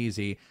took it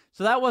easy.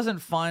 So that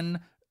wasn't fun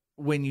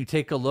when you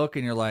take a look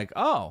and you're like,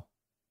 oh,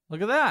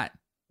 look at that.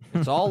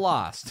 It's all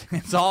lost.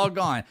 It's all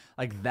gone.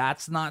 Like,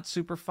 that's not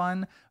super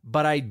fun.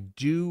 But I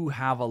do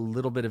have a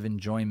little bit of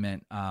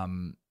enjoyment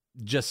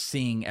just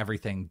seeing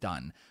everything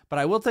done. But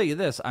I will tell you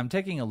this. I'm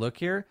taking a look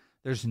here.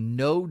 There's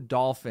no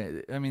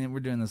Dolphin. I mean,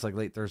 we're doing this like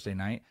late Thursday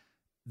night.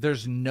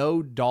 There's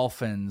no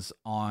Dolphins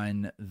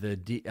on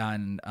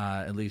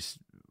at least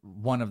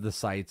one of the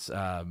site's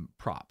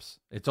props.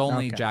 It's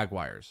only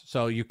Jaguars.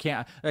 So you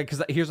can't,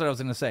 because here's what I was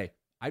going to say.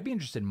 I'd be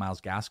interested in Myles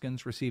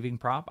Gaskin's receiving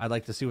prop. I'd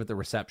like to see what the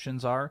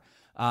receptions are.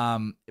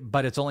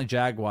 But it's only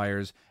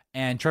Jaguars.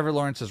 And Trevor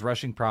Lawrence's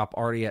rushing prop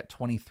already at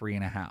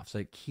 23.5. So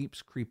it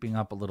keeps creeping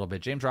up a little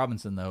bit. James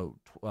Robinson, though,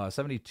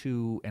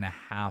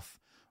 72.5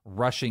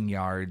 rushing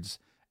yards.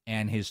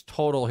 And his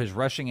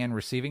rushing and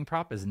receiving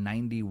prop is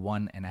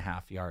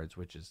 91.5 yards,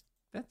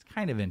 that's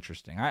kind of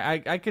interesting.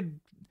 I could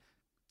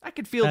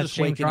feel that's just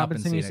James waking Robinson, up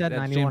and seeing you said, it.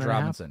 That's James 91.5?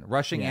 Robinson,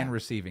 rushing and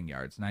receiving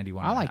yards,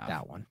 91. I like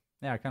that one.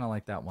 Yeah, I kind of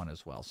like that one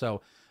as well.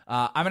 So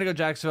I'm going to go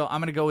Jacksonville. I'm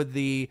going to go with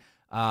the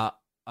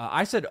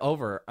I said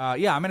over.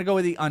 Yeah, I'm going to go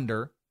with the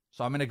under.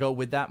 So I'm going to go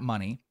with that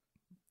money.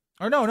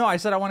 Or no, I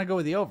said I want to go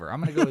with the over.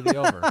 I'm going to go with the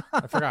over.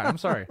 I forgot. I'm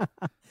sorry.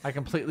 I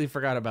completely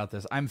forgot about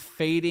this. I'm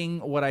fading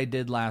what I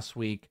did last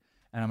week.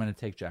 And I'm going to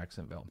take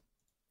Jacksonville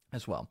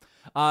as well.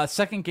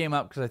 Second game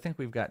up, because I think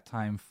we've got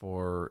time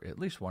for at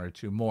least one or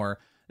two more.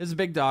 This is a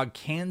big dog,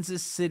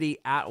 Kansas City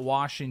at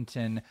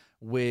Washington,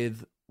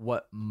 with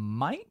what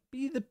might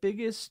be the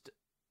biggest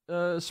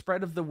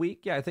spread of the week.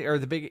 Yeah, I think, or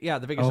the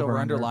biggest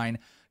over-under line.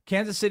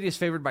 Kansas City is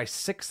favored by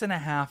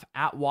 6.5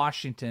 at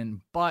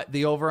Washington, but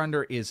the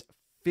over-under is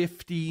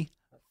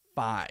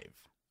 55.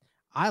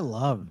 I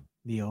love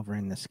the over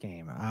in this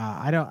game.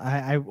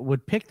 I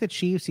would pick the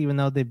Chiefs, even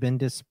though they've been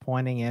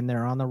disappointing and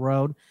they're on the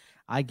road.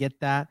 I get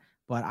that,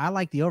 but I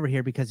like the over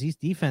here because these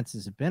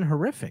defenses have been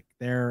horrific.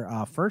 They're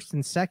first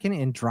and second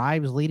in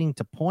drives leading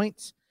to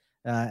points.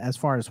 As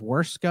far as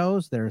worst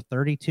goes, they're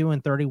 32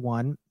 and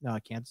 31.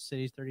 Kansas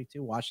City's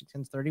 32,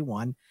 Washington's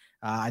 31.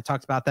 I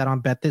talked about that on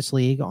Bet This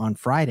League on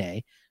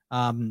Friday.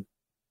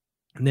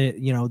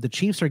 The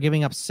Chiefs are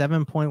giving up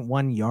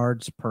 7.1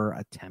 yards per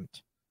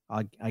attempt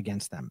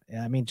against them.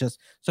 I mean, just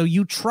so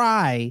you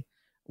try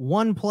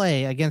one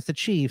play against the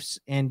Chiefs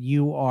and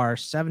you are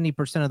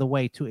 70% of the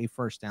way to a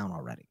first down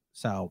already.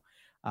 So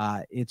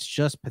it's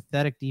just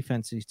pathetic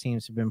defense these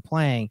teams have been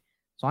playing.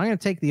 So I'm going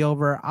to take the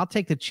over. I'll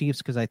take the Chiefs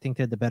because I think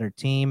they're the better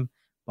team,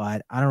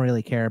 but I don't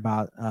really care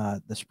about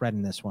the spread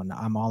in this one.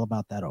 I'm all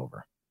about that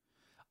over.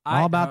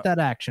 All about that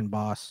action,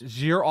 boss.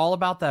 You're all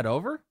about that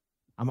over?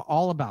 I'm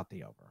all about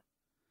the over.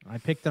 I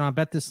picked it on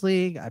Bet This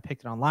League. I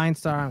picked it on Line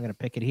Star. I'm going to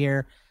pick it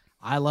here.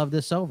 I love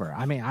this over.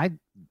 I mean,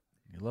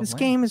 this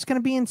game is going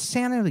to be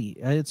insanity.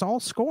 It's all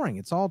scoring.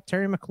 It's all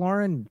Terry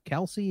McLaurin,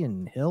 Kelsey,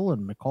 and Hill,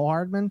 and McCole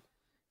Hardman.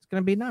 It's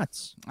going to be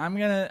nuts. I'm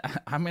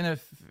gonna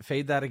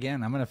fade that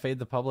again. I'm going to fade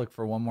the public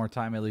for one more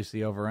time, at least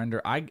the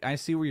over-under. I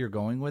see where you're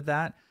going with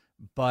that,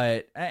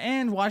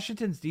 and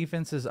Washington's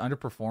defense has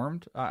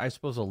underperformed, I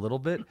suppose, a little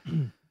bit.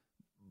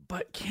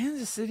 But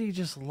Kansas City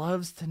just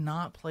loves to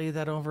not play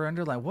that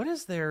over-under line. What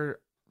is their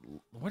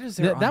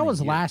that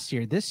was last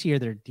year. This year,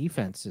 their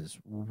defense is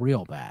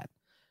real bad.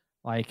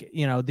 Like,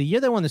 the year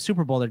they won the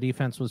Super Bowl, their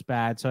defense was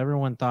bad. So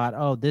everyone thought,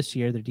 oh, this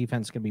year their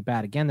defense is going to be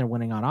bad. Again, they're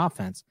winning on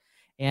offense.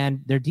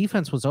 And their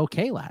defense was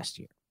okay last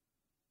year.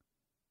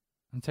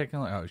 I'm taking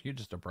you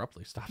just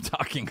abruptly stopped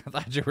talking. I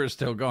thought you were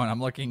still going. I'm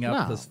looking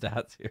up the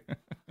stats here.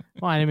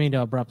 Well, I didn't mean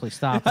to abruptly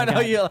stop. I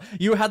know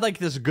you had like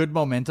this good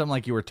momentum,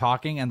 like you were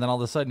talking, and then all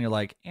of a sudden you're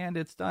like, and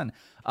it's done.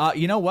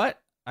 You know what?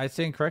 I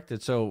stand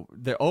corrected. So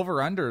the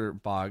over-under,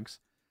 Boggs,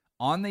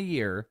 on the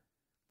year,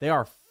 they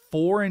are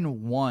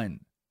 4-1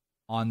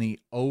 on the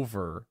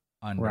over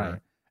under, Right.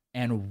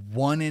 and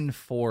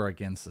 1-4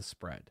 against the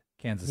spread.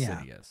 Kansas Yeah.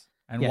 City is.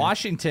 And Yeah.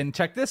 Washington,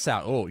 check this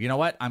out. Oh, you know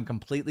what? I'm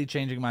completely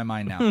changing my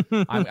mind now.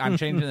 I'm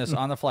changing this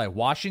on the fly.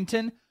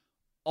 Washington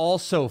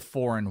also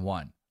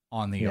 4-1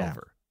 on the Yeah.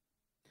 over.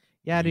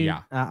 Yeah, dude.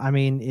 Yeah. I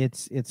mean,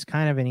 it's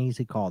kind of an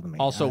easy call to me.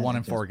 Also I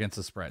 1-4 against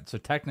the spread. So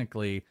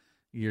technically,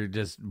 you're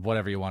just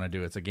whatever you want to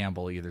do. It's a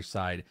gamble either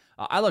side.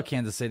 I love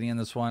Kansas City in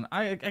this one.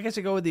 I guess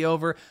I go with the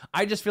over.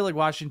 I just feel like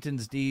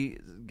Washington's D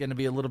going to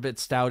be a little bit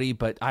stouty,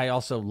 but I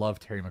also love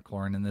Terry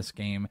McLaurin in this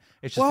game.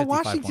 It's just 55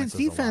 Washington's points is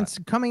a lot. defense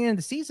coming into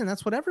the season,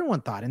 that's what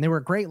everyone thought, and they were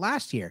great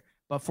last year.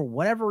 But for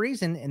whatever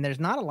reason, and there's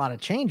not a lot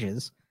of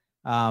changes,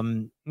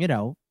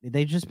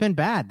 they've just been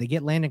bad. They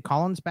get Landon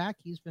Collins back.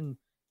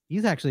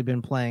 He's actually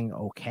been playing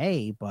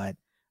okay, but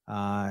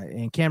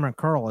and Cameron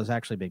Curl has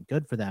actually been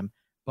good for them.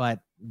 But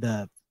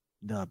the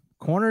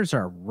corners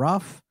are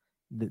rough.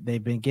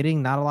 They've been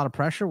getting not a lot of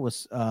pressure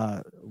with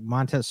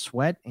Montez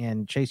Sweat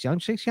and Chase Young.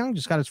 Chase Young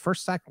just got his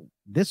first sack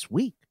this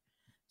week.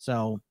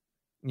 So,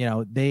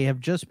 they have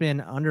just been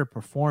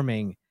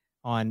underperforming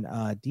on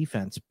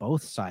defense,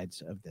 both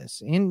sides of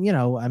this.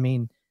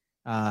 And,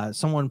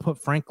 someone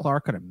put Frank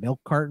Clark on a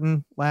milk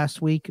carton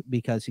last week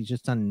because he's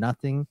just done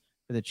nothing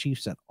for the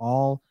Chiefs at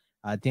all.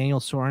 Daniel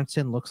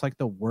Sorensen looks like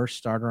the worst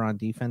starter on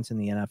defense in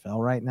the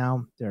NFL right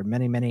now. There are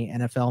many, many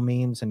NFL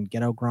memes and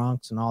ghetto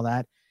Gronks and all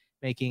that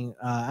making.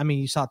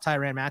 You saw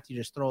Tyrann Mathieu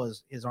just throw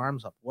his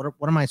arms up. What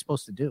am I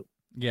supposed to do?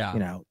 Yeah.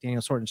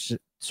 Daniel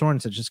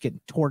Sorensen's just getting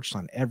torched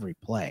on every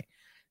play.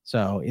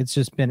 So it's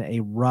just been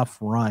a rough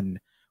run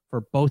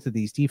for both of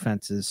these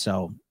defenses.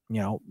 So,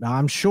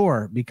 I'm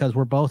sure because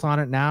we're both on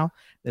it now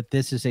that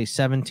this is a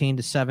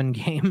 17-7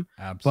 game.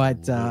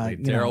 Absolutely.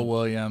 But Darrell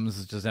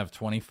Williams just have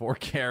 24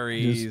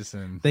 carries,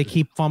 and they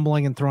keep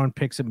fumbling and throwing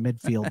picks at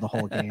midfield the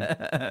whole game.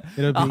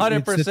 It'll be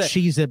 100%. It's a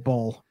Cheez-It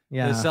Bowl.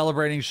 Yeah, they're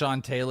celebrating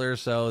Sean Taylor,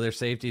 so their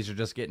safeties are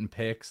just getting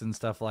picks and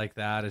stuff like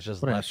that. It's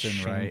just what left a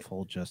and right.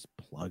 shameful just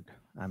plug.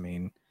 I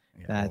mean.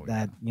 I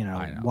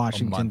know.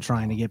 Washington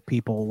trying to get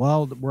people.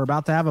 Well, we're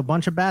about to have a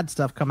bunch of bad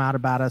stuff come out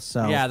about us.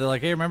 So yeah, they're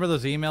like, hey, remember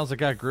those emails that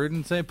got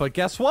Gruden say? But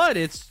guess what?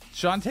 It's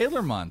Sean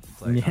Taylor month.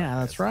 It's like,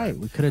 that's right.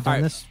 We could have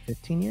done this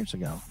 15 years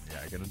ago. Yeah,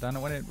 I could have done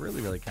it when it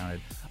really, really counted.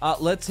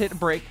 Let's hit a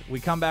break. We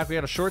come back. We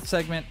got a short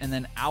segment and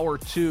then hour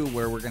 2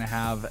 where we're going to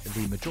have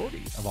the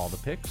majority of all the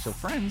picks. So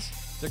friends,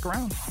 stick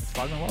around. It's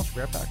Bogman Welsh.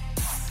 We'll be right back.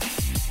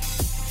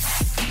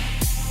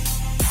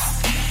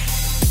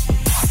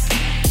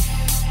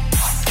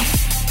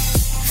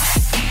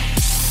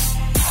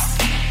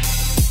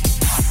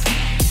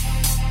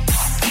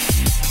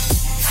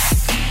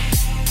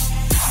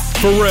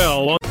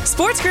 Pharrell.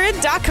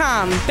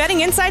 SportsGrid.com. Betting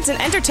insights and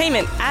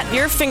entertainment at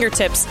your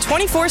fingertips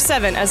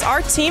 24/7 as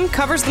our team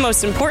covers the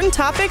most important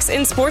topics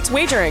in sports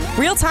wagering.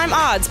 Real-time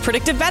odds,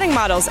 predictive betting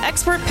models,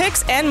 expert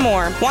picks, and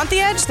more. Want the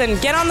edge? Then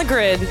get on the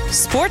grid.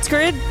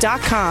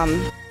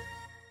 SportsGrid.com.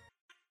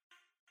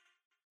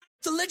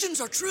 The legends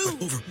are true.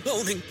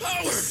 Overwhelming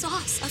power! The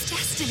sauce of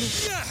destiny.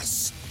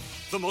 Yes!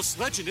 The most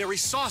legendary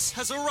sauce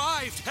has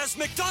arrived as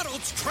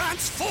McDonald's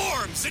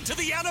transforms into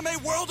the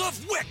anime world of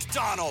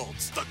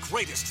WickDonald's. The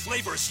greatest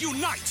flavors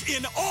unite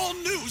in all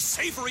new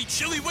savory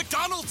chili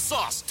McDonald's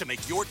sauce to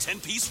make your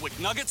 10-piece Wick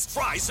Nuggets,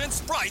 fries, and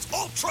Sprite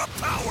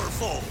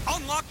ultra-powerful.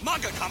 Unlock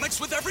manga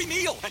comics with every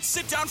meal and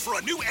sit down for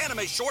a new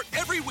anime short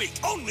every week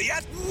only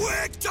at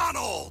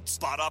WickDonald's.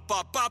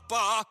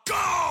 Ba-da-ba-ba-ba,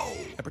 go!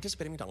 At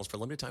participating McDonald's for a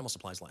limited time while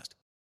supplies last.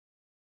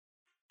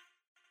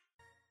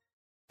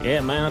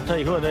 Yeah, man, I'll tell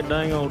you what, that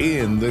dang old...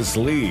 In this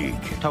league.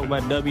 Talk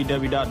about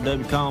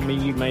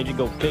www.wcom, you made you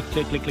go click.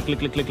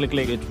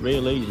 It's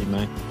real easy,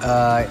 man.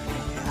 I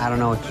don't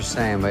know what you're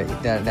saying, but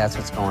that's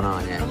what's going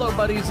on, yeah. Hello,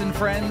 buddies and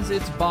friends.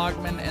 It's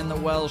Bogman and the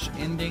Welsh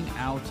ending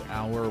out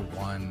hour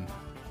 1.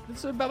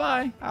 It's a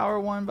bye-bye. Hour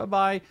 1,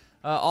 bye-bye.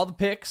 All the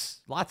picks,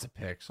 lots of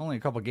picks. Only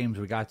a couple games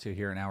we got to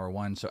here in hour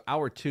 1. So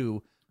hour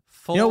 2,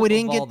 full we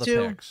didn't of all get the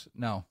to? picks.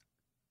 No.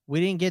 We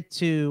didn't get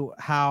to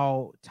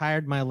how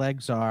tired my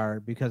legs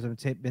are because I've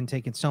been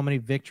taking so many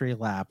victory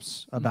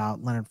laps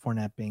about Leonard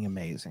Fournette being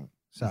amazing.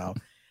 So,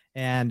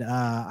 and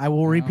I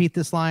will repeat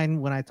this line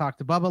when I talk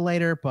to Bubba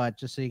later, but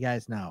just so you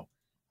guys know,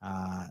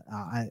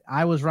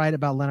 I was right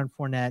about Leonard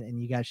Fournette,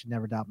 and you guys should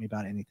never doubt me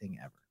about anything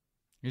ever.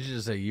 You should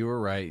just say you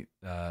were right.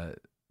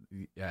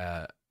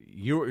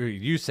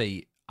 You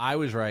say I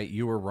was right,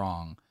 you were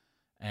wrong,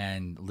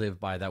 and live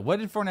by that. What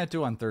did Fournette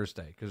do on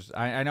Thursday? Because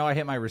I know I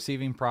hit my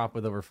receiving prop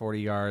with over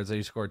 40 yards.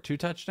 He scored 2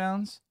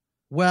 touchdowns.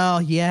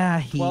 Well, yeah,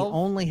 he 12?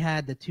 only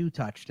had the 2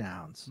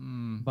 touchdowns,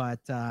 but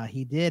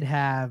he did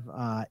have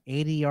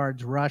 80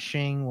 yards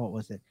rushing. What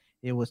was it?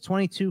 It was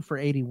 22 for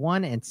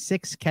 81 and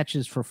 6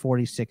 catches for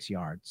 46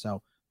 yards.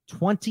 So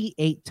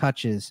 28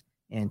 touches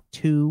and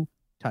 2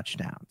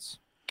 touchdowns.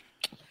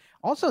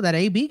 Also, that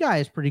AB guy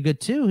is pretty good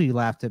too. He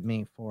laughed at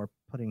me for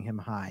putting him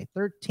high.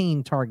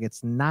 13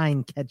 targets,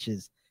 9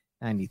 catches,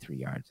 93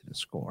 yards and a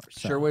score.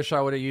 So. Sure wish I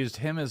would have used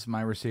him as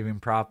my receiving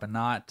prop and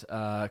not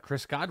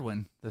Chris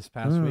Godwin this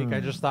past week. I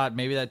just thought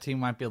maybe that team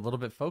might be a little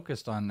bit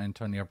focused on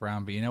Antonio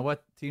Brown, but you know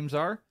what teams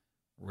are?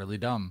 really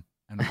dumb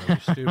and really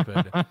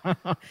stupid.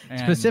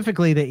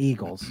 Specifically the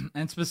Eagles.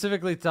 And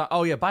specifically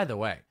oh yeah, by the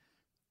way,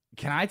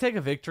 can I take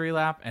a victory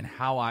lap and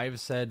how I've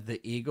said the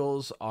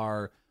Eagles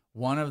are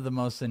one of the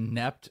most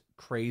inept,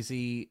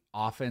 crazy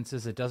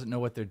offenses that doesn't know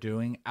what they're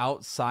doing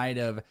outside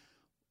of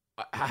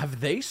have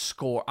they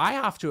scored? I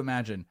have to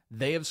imagine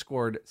they have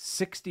scored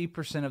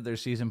 60% of their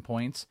season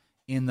points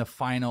in the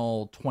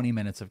final 20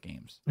 minutes of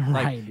games.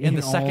 Right. Like in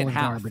the second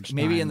half,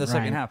 maybe time. in the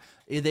second half.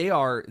 They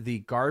are the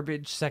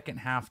garbage second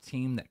half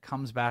team that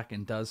comes back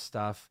and does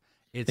stuff.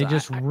 They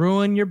just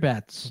ruin your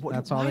bets.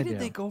 That's all they do. Why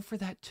did they go for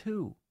that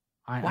too?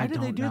 Why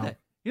did they do know. that?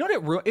 You know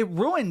what? It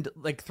ruined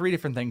like 3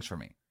 different things for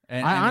me.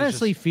 And I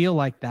honestly feel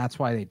like that's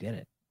why they did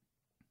it.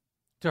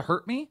 To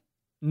hurt me?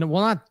 No,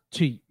 well, not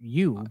to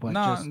you, but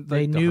just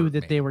they knew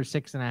that they were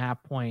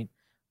 6.5 point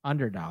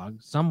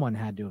underdog. Someone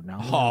had to have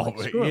known. Oh,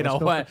 you know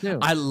what?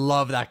 I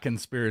love that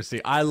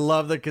conspiracy. I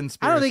love the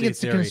conspiracy. I don't think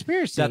it's a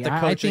conspiracy. That the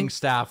coaching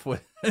staff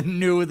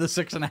knew the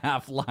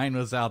 6.5 line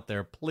was out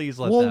there. Please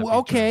let that be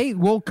okay.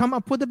 true. We'll come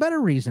up with a better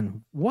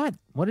reason. What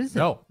is it?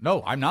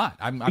 No, I'm not.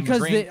 I'm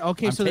because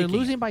I'm so they're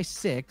losing by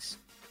 6.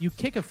 You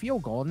kick a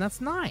field goal, and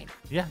that's 9.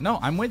 Yeah, no,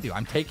 I'm with you.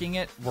 I'm taking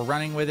it. We're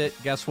running with it.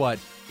 Guess what?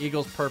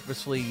 Eagles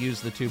purposely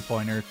use the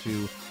 2-pointer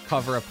to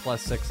cover a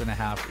plus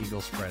 6.5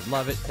 Eagles spread.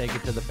 Love it. Take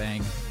it to the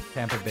bank.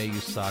 Tampa Bay, you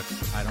suck.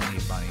 I don't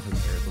need money. Who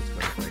cares? Let's go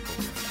to break.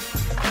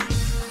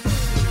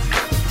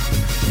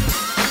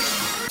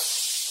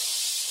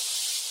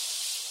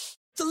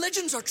 The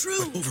legends are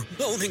true.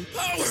 Overwhelming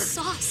power! The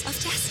sauce of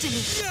destiny.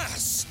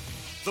 Yes!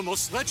 The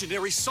most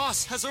legendary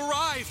sauce has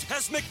arrived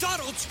as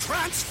McDonald's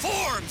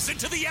transforms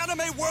into the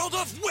anime world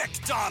of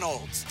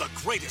WickDonald's. The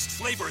greatest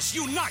flavors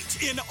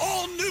unite in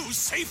all new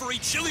savory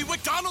chili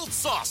McDonald's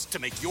sauce to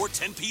make your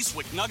 10-piece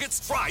Wick Nuggets,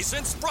 fries,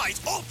 and Sprite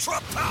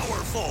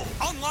ultra-powerful.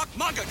 Unlock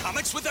manga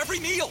comics with every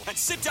meal and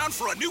sit down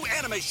for a new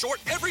anime short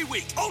every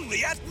week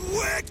only at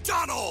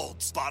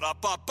WickDonald's.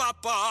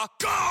 Ba-da-ba-ba-ba,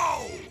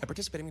 go! At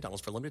participating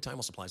McDonald's for a limited time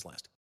while supplies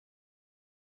last.